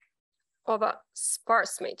 of a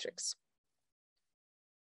sparse matrix?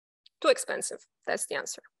 Too expensive, that's the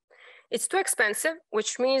answer. It's too expensive,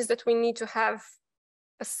 which means that we need to have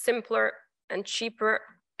a simpler and cheaper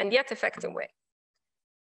and yet effective way.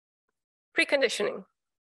 Preconditioning.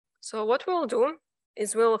 So what we'll do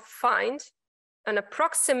is we'll find an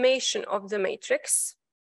approximation of the matrix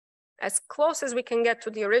as close as we can get to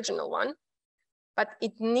the original one, but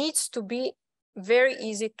it needs to be very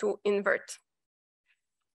easy to invert.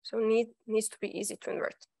 So needs to be easy to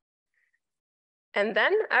invert. And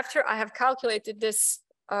then after I have calculated this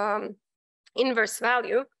inverse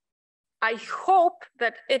value, I hope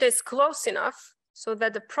that it is close enough so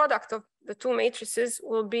that the product of the two matrices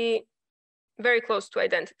will be very close to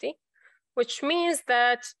identity, which means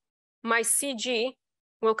that my CG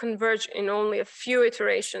will converge in only a few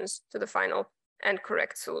iterations to the final and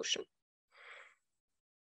correct solution.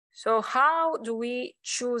 So how do we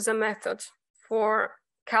choose a method for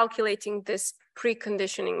calculating this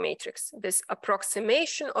preconditioning matrix, this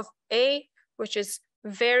approximation of A, which is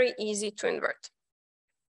very easy to invert?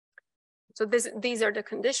 So these are the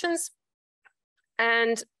conditions.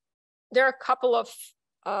 And there are a couple of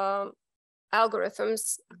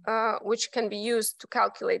algorithms which can be used to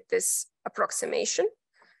calculate this approximation.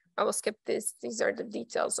 I will skip this. These are the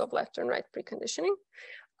details of left and right preconditioning,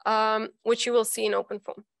 which you will see in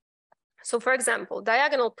OpenFOAM. So for example,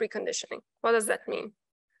 diagonal preconditioning, what does that mean?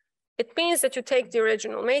 It means that you take the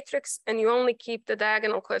original matrix and you only keep the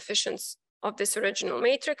diagonal coefficients of this original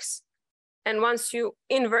matrix. And once you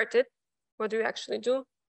invert it, what do you actually do?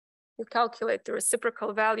 You calculate the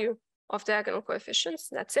reciprocal value of diagonal coefficients,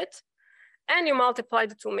 that's it. And you multiply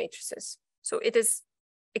the two matrices. So it is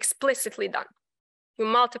explicitly done. You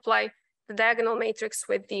multiply the diagonal matrix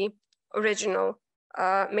with the original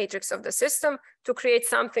matrix of the system to create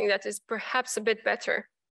something that is perhaps a bit better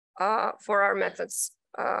for our methods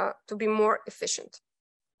to be more efficient.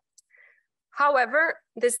 However,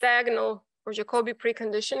 this diagonal or Jacobi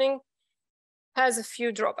preconditioning has a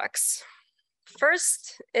few drawbacks.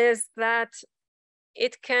 First is that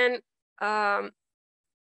it can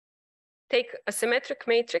take a symmetric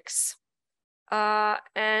matrix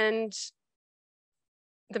and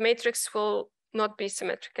the matrix will not be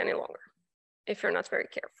symmetric any longer if you're not very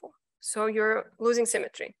careful. So you're losing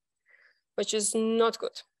symmetry, which is not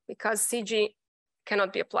good because CG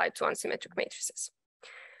cannot be applied to unsymmetric matrices.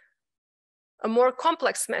 A more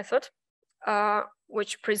complex method,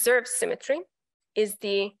 which preserves symmetry, is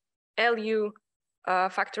the LU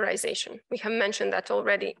factorization. We have mentioned that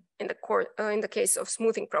already in the case of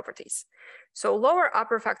smoothing properties. So lower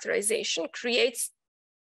upper factorization creates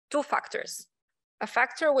two factors. A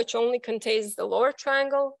factor which only contains the lower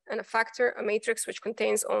triangle, and a matrix which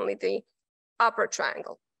contains only the upper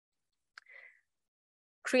triangle.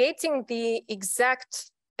 Creating the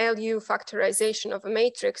exact LU factorization of a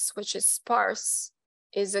matrix which is sparse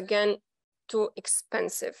is again too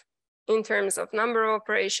expensive in terms of number of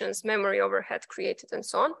operations, memory overhead created, and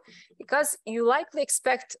so on, because you likely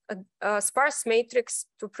expect a sparse matrix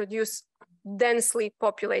to produce densely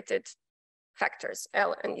populated factors,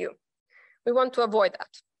 L and U. We want to avoid that.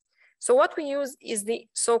 So what we use is the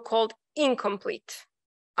so-called incomplete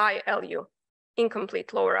ILU,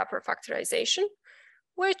 incomplete lower upper factorization,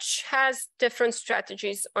 which has different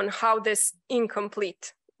strategies on how this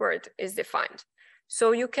incomplete word is defined.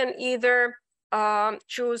 So you can either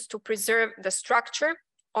choose to preserve the structure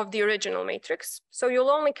of the original matrix. So you'll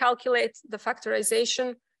only calculate the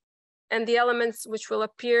factorization and the elements which will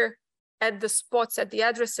appear at the spots, at the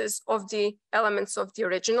addresses of the elements of the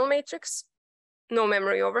original matrix, no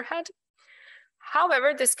memory overhead.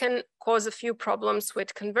 However, this can cause a few problems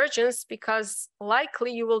with convergence because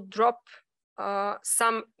likely you will drop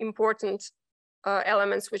some important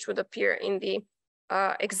elements which would appear in the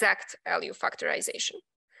exact value factorization.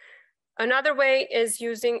 Another way is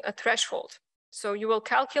using a threshold. So you will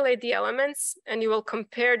calculate the elements and you will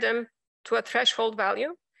compare them to a threshold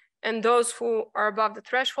value, and those who are above the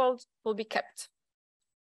threshold will be kept.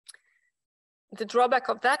 The drawback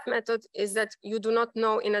of that method is that you do not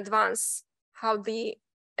know in advance how the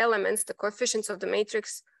elements, the coefficients of the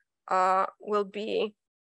matrix will be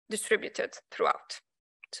distributed throughout.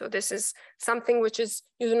 So this is something which is,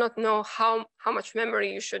 you do not know how much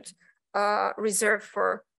memory you should reserve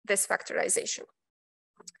for this factorization.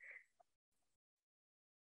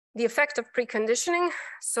 The effect of preconditioning.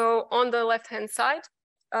 So on the left-hand side,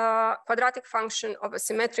 quadratic function of a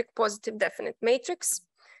symmetric positive definite matrix.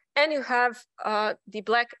 And you have the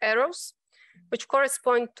black arrows, which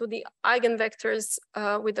correspond to the eigenvectors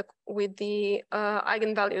with the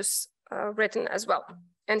eigenvalues written as well.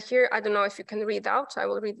 And here, I don't know if you can read out, I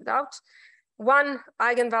will read it out. One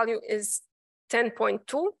eigenvalue is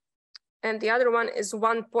 10.2, and the other one is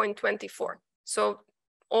 1.24. So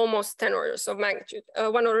almost 10 orders of magnitude,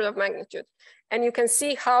 1 order of magnitude. And you can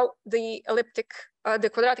see how the elliptic, the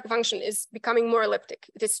quadratic function is becoming more elliptic.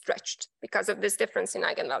 It is stretched because of this difference in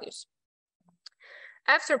eigenvalues.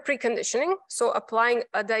 After preconditioning, so applying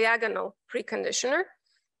a diagonal preconditioner,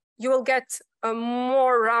 you will get a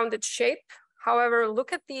more rounded shape. However,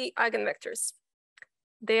 look at the eigenvectors.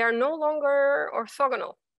 They are no longer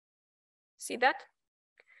orthogonal. See that?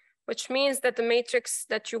 Which means that the matrix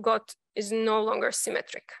that you got is no longer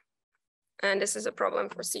symmetric. And this is a problem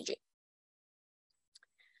for CG.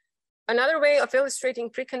 Another way of illustrating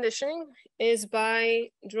preconditioning is by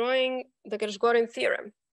drawing the Grishgorin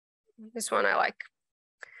theorem. This one I like.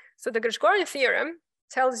 So the Grishgorin theorem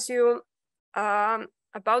tells you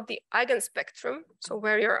about the eigenspectrum, so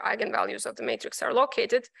where your eigenvalues of the matrix are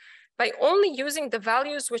located, by only using the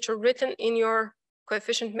values which are written in your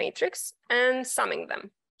coefficient matrix and summing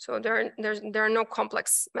them. So there are no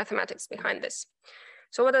complex mathematics behind this.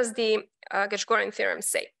 So what does the Grishgorin theorem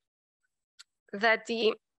say? That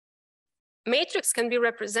the matrix can be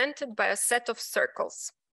represented by a set of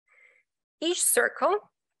circles. Each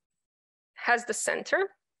circle has the center.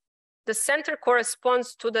 The center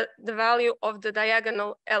corresponds to the value of the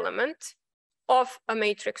diagonal element of a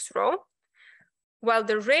matrix row, while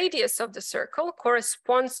the radius of the circle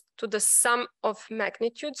corresponds to the sum of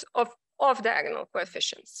magnitudes of diagonal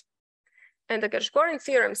coefficients. And the Grishgorin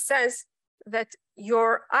theorem says that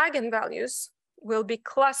your eigenvalues will be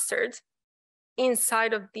clustered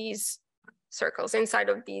inside of these circles, inside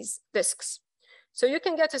of these disks. So you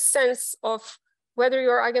can get a sense of whether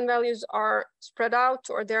your eigenvalues are spread out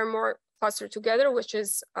or they're more clustered together, which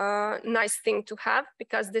is a nice thing to have,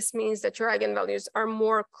 because this means that your eigenvalues are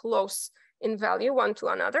more close in value one to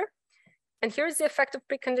another. And here's the effect of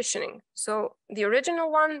preconditioning. So the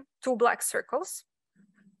original one, 2 black circles.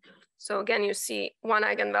 So again, you see one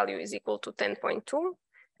eigenvalue is equal to 10.2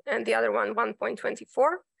 and the other one 1.24.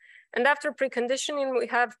 And after preconditioning, we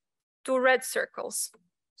have 2 red circles.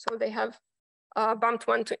 So they have bumped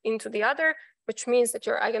one into the other, which means that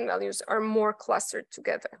your eigenvalues are more clustered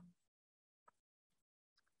together.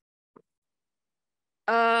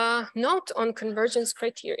 Note on convergence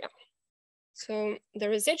criteria. So the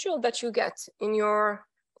residual that you get in your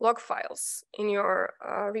log files, in your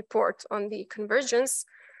report on the convergence,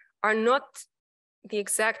 are not the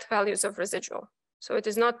exact values of residual. So it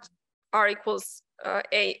is not R equals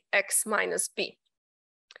AX minus B,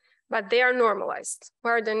 but they are normalized.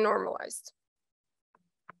 Where are they normalized?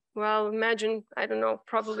 Well, imagine, I don't know,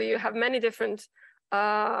 probably you have many different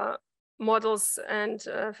models and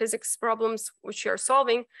physics problems which you're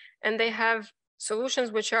solving, and they have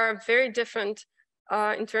solutions which are very different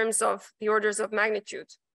in terms of the orders of magnitude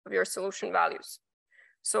of your solution values.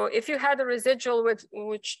 So if you had a residual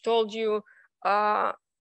which told you a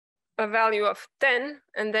value of 10,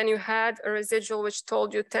 and then you had a residual which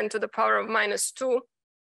told you 10 to the power of minus 2,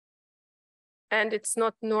 and it's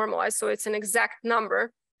not normalized, so it's an exact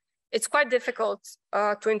number, it's quite difficult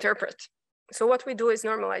to interpret. So what we do is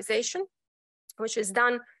normalization, which is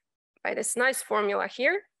done by this nice formula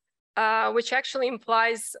here, which actually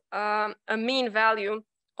implies a mean value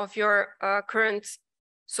of your current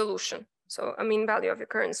solution. So a mean value of your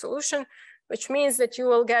current solution, which means that you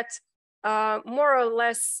will get more or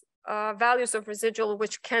less values of residual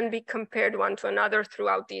which can be compared one to another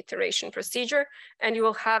throughout the iteration procedure, and you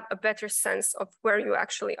will have a better sense of where you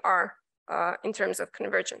actually are in terms of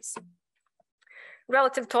convergence.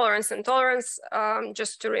 Relative tolerance and tolerance,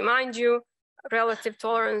 just to remind you, relative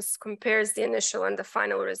tolerance compares the initial and the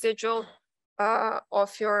final residual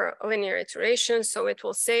of your linear iteration. So it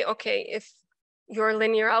will say, okay, if your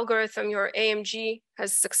linear algorithm, your AMG,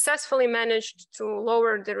 has successfully managed to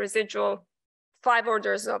lower the residual 5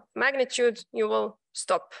 orders of magnitude, you will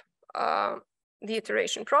stop the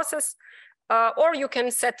iteration process. Or you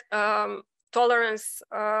can set tolerance,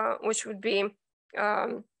 which would be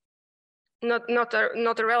not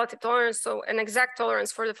a relative tolerance, so an exact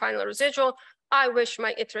tolerance for the final residual. I wish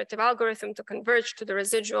my iterative algorithm to converge to the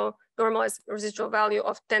residual, normalized residual value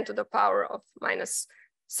of 10 to the power of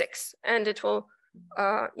 -6. And it will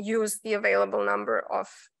use the available number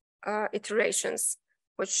of iterations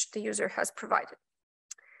which the user has provided.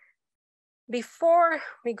 Before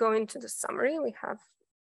we go into the summary, we have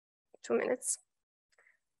 2 minutes.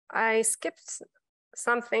 I skipped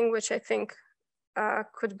something which I think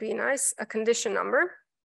could be nice, a condition number.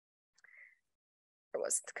 There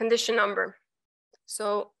was the condition number.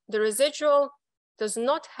 So the residual does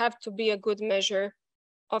not have to be a good measure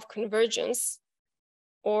of convergence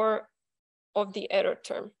or of the error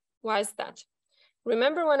term. Why is that?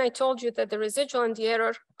 Remember when I told you that the residual and the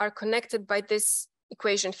error are connected by this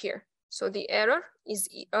equation here. So the error is,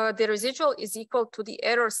 the residual is equal to the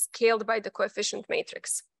error scaled by the coefficient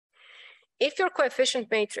matrix. If your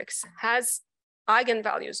coefficient matrix has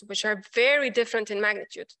eigenvalues, which are very different in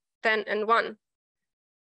magnitude, 10 and 1,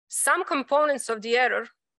 some components of the error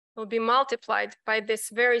will be multiplied by this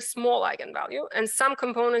very small eigenvalue, and some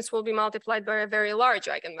components will be multiplied by a very large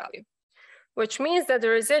eigenvalue, which means that the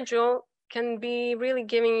residual can be really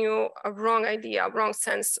giving you a wrong idea, a wrong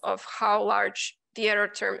sense of how large the error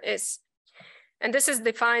term is. And this is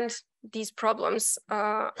defined, these problems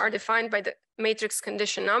are defined by the matrix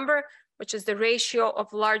condition number, which is the ratio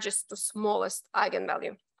of largest to smallest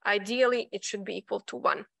eigenvalue. Ideally, it should be equal to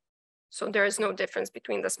 1. So there is no difference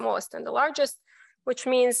between the smallest and the largest, which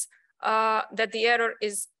means that the error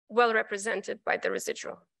is well represented by the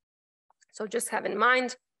residual. So just have in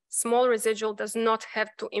mind, small residual does not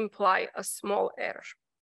have to imply a small error.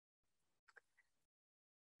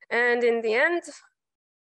 And in the end,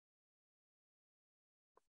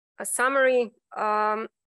 a summary,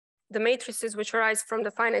 the matrices which arise from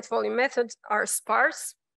the finite volume method are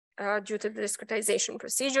sparse due to the discretization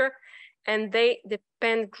procedure, and they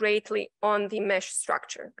depend greatly on the mesh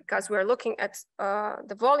structure because we're looking at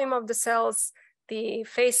the volume of the cells, the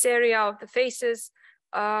face area of the faces,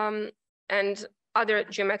 and other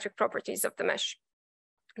geometric properties of the mesh.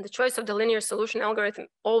 The choice of the linear solution algorithm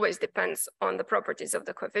always depends on the properties of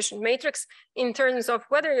the coefficient matrix in terms of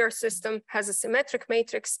whether your system has a symmetric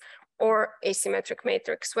matrix or asymmetric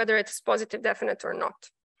matrix, whether it's positive definite or not.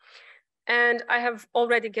 And I have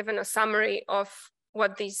already given a summary of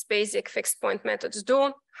what these basic fixed point methods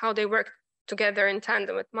do, how they work together in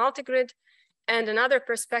tandem with multigrid, and another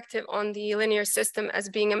perspective on the linear system as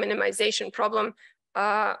being a minimization problem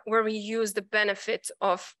where we use the benefit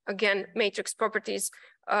of, again, matrix properties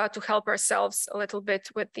to help ourselves a little bit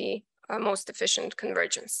with the most efficient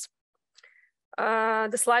convergence.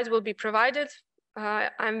 The slides will be provided.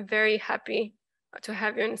 I'm very happy to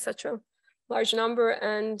have you in such a large number.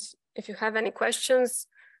 And if you have any questions,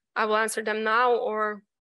 I will answer them now or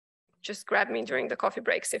just grab me during the coffee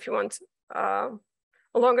breaks if you want a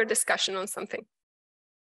longer discussion on something.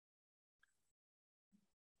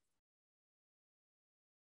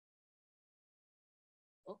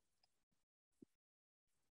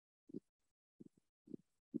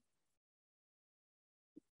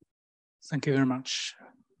 Thank you very much.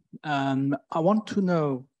 I want to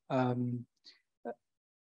know,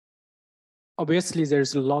 obviously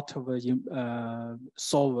there's a lot of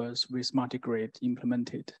solvers with multigrid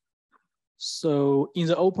implemented. So in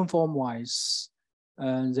the OpenFOAM wise,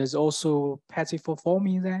 there's also passive form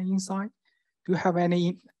in there inside. Do you have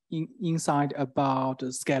any insight about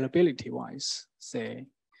scalability wise, say,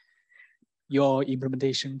 your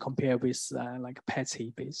implementation compared with like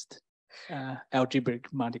passive based algebraic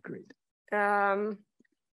multigrid?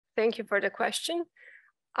 Thank you for the question.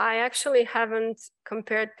 I actually haven't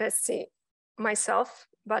compared PESI myself,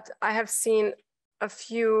 but I have seen a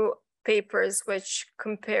few papers which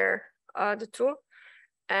compare the two.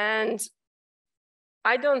 And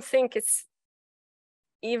I don't think it's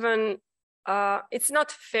even, it's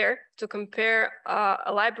not fair to compare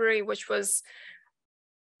a library which was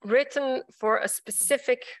written for a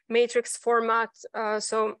specific matrix format.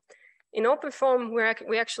 So in OpenFOAM,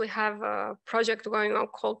 we actually have a project going on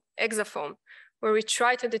called ExaFOAM, where we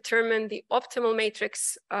try to determine the optimal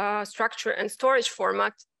matrix structure and storage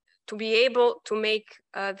format to be able to make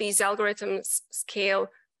these algorithms scale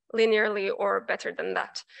linearly or better than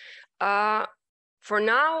that. For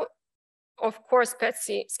now, of course,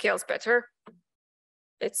 PETSI scales better.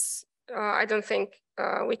 It's, I don't think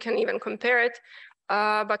we can even compare it,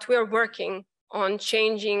 but we are working on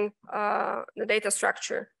changing the data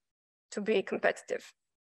structure to be competitive.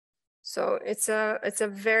 So it's a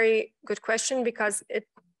very good question because it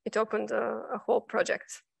opened a whole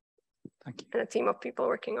project. Thank you. And a team of people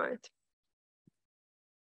working on it.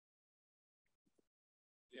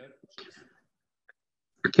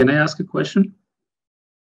 Can I ask a question?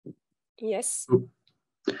 Yes.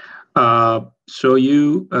 So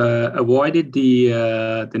you avoided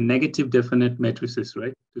the negative definite matrices,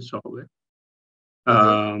 right, to solve it?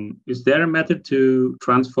 Is there a method to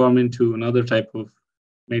transform into another type of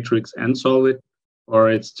matrix and solve it,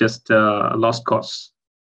 or it's just a lost cause?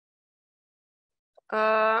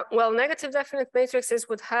 Well, negative definite matrices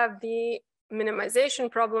would have the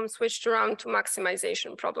minimization problem switched around to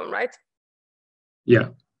maximization problem, right? Yeah.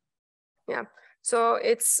 Yeah. So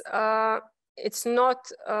it's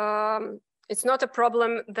not a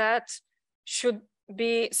problem that should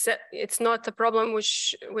be set. It's not a problem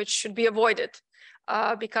which should be avoided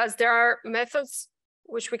because there are methods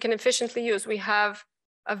which we can efficiently use. We have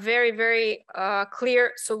a very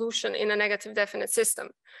clear solution in a negative definite system.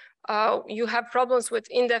 You have problems with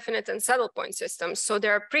indefinite and saddle point systems. So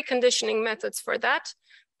there are preconditioning methods for that.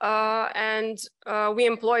 And we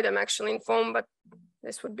employ them actually in FOAM, but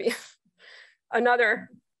this would be another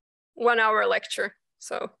 1 hour lecture,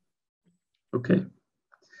 so. Okay.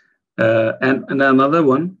 And another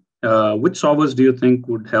one, which solvers do you think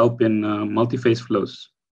would help in multi-phase flows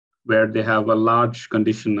where they have a large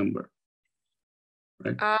condition number?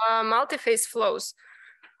 Right. Multi-phase flows.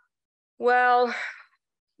 Well,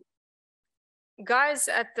 guys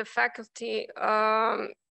at the faculty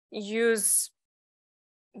use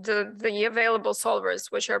the available solvers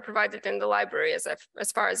which are provided in the library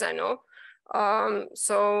as far as I know.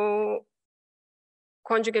 So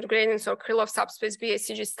conjugate gradients or Krylov subspace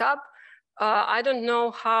BACG stub. I don't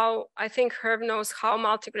know how, I think Hrv knows how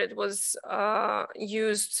multigrid was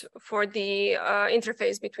used for the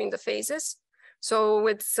interface between the phases. So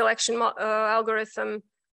with selection algorithm,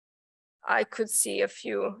 I could see a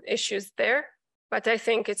few issues there, but I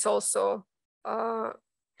think it's also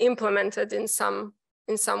implemented in some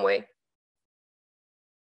way.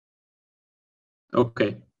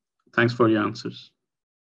 Okay, thanks for your answers.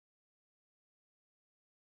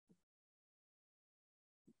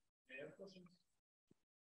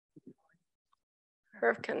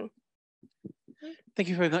 Hrv can. Thank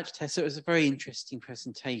you very much, Tessa. It was a very interesting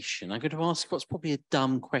presentation. I'm going to ask what's probably a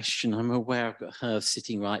dumb question. I'm aware I've got her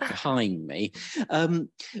sitting right behind me.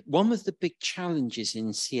 One of the big challenges in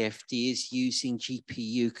CFD is using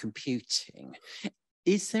GPU computing.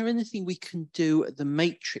 Is there anything we can do at the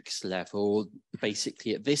matrix level,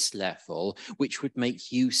 basically at this level, which would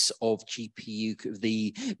make use of GPU,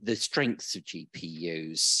 the strengths of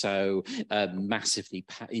GPUs? So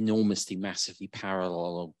enormously, massively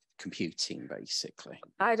parallel computing, basically.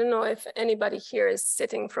 I don't know if anybody here is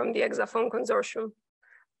sitting from the ExaFOAM consortium.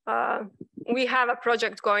 We have a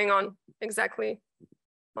project going on exactly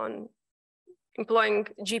on employing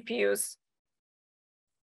GPUs.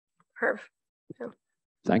 Hrv. Yeah.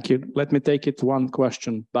 Thank you. Let me take it one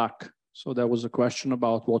question back. So there was a question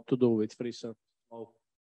about what to do with free surface,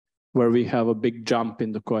 where we have a big jump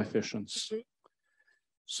in the coefficients. Mm-hmm.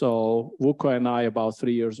 So Vuko and I, about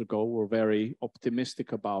 3 years ago, were very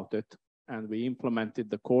optimistic about it. And we implemented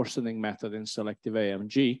the coarsening method in selective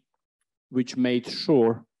AMG, which made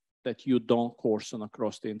sure that you don't coarsen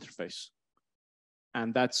across the interface.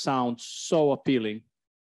 And that sounds so appealing,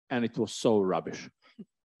 and it was so rubbish.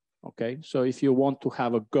 Okay, so if you want to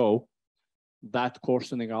have a go, that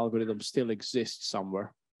coarsening algorithm still exists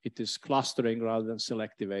somewhere. It is clustering rather than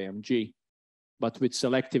selective AMG. But with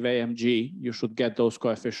selective AMG, you should get those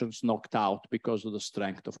coefficients knocked out because of the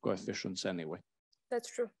strength of coefficients anyway. That's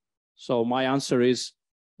true. So my answer is,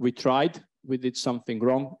 we tried, we did something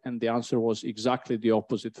wrong, and the answer was exactly the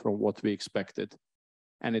opposite from what we expected.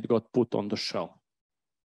 And it got put on the shelf.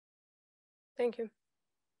 Thank you.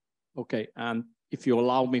 Okay, and if you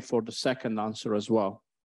allow me for the second answer as well.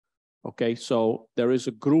 Okay, so there is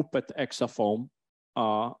a group at ExaFOAM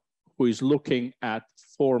who is looking at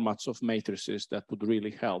formats of matrices that would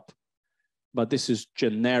really help. But this is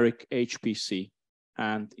generic HPC.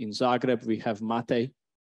 And in Zagreb, we have Matej,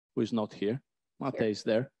 who is not here. Matej is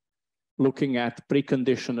there, looking at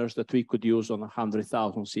preconditioners that we could use on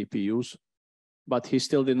 100,000 CPUs. But he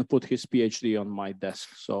still didn't put his PhD on my desk,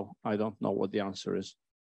 so I don't know what the answer is.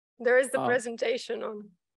 There is the presentation on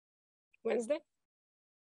Wednesday.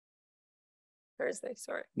 Thursday,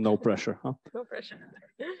 sorry. No pressure, huh? No pressure.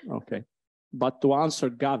 Okay. But to answer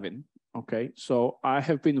Gavin, okay, so I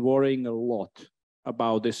have been worrying a lot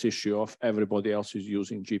about this issue of everybody else is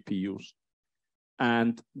using GPUs.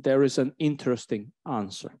 And there is an interesting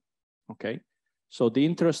answer, okay? So the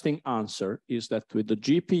interesting answer is that with the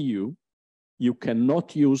GPU, you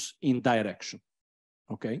cannot use indirection,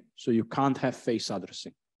 okay? So you can't have face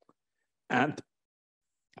addressing. And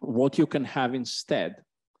what you can have instead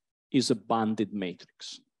is a banded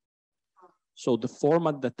matrix. So the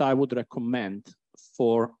format that I would recommend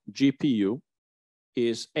for GPU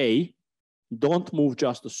is A, don't move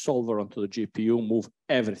just the solver onto the GPU, move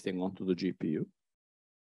everything onto the GPU.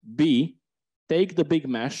 B, take the big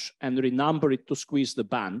mesh and renumber it to squeeze the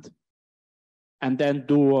band, and then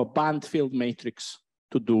do a band filled matrix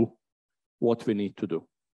to do what we need to do,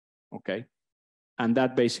 okay? And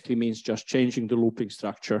that basically means just changing the looping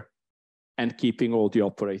structure and keeping all the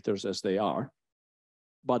operators as they are.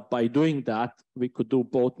 But by doing that, we could do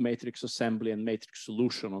both matrix assembly and matrix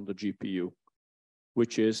solution on the GPU,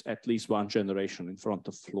 which is at least one generation in front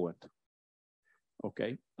of Fluent.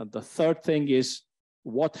 Okay, and the third thing is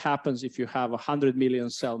what happens if you have a 100 million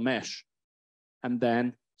cell mesh and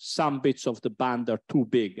then some bits of the band are too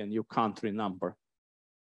big and you can't renumber.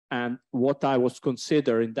 And what I was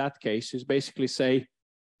consider in that case is basically say,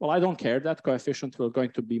 well, I don't care, that coefficient will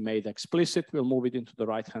going to be made explicit, we'll move it into the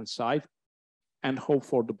right-hand side and hope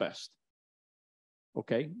for the best.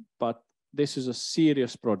 Okay, but this is a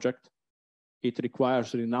serious project. It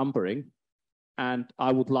requires renumbering, and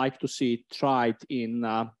I would like to see it tried in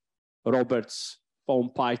Robert's foam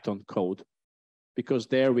Python code, because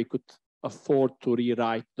there we could afford to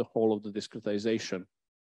rewrite the whole of the discretization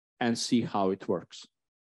and see how it works.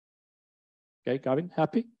 Okay, Gavin,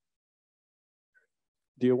 happy?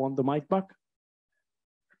 Do you want the mic back?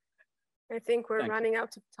 I think we're running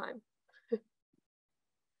out of time.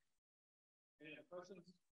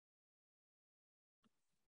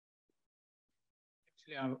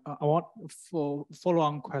 Actually, I want for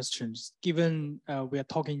follow-on questions. Given we are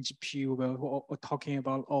talking GPU, we're talking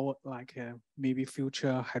about all like maybe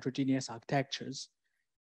future heterogeneous architectures.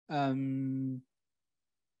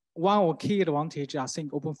 One key advantage, I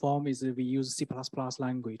think, OpenFOAM is that we use C++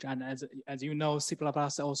 language, and as you know, C++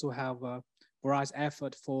 also have a various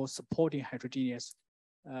effort for supporting heterogeneous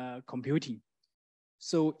computing.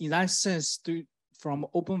 So in that sense, from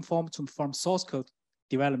OpenFOAM from source code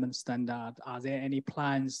development standard, are there any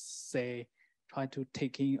plans, say, try to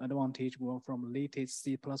take in advantage more from latest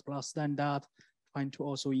C++ standard, trying to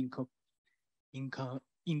also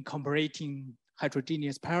incorporating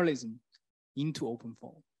heterogeneous parallelism into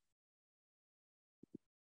OpenFOAM?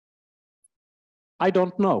 I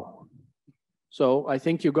don't know. So I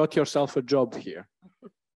think you got yourself a job here.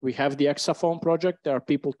 We have the Hexaphone project. There are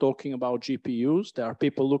people talking about GPUs. There are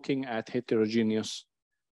people looking at heterogeneous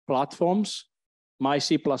platforms. My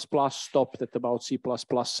C++ stopped at about C++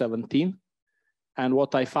 17. And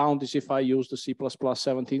what I found is if I use the C++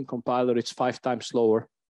 17 compiler, it's 5 times slower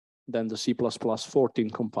than the C++ 14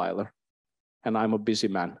 compiler. And I'm a busy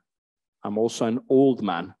man. I'm also an old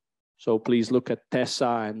man. So please look at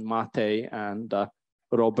Tessa and Mate and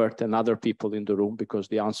Robert and other people in the room, because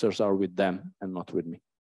the answers are with them and not with me.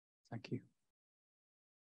 Thank you.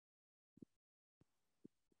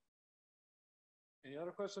 Any other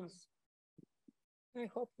questions? I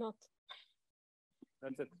hope not.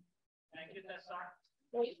 That's it. Thank you, Tessa.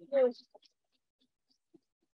 Thank you.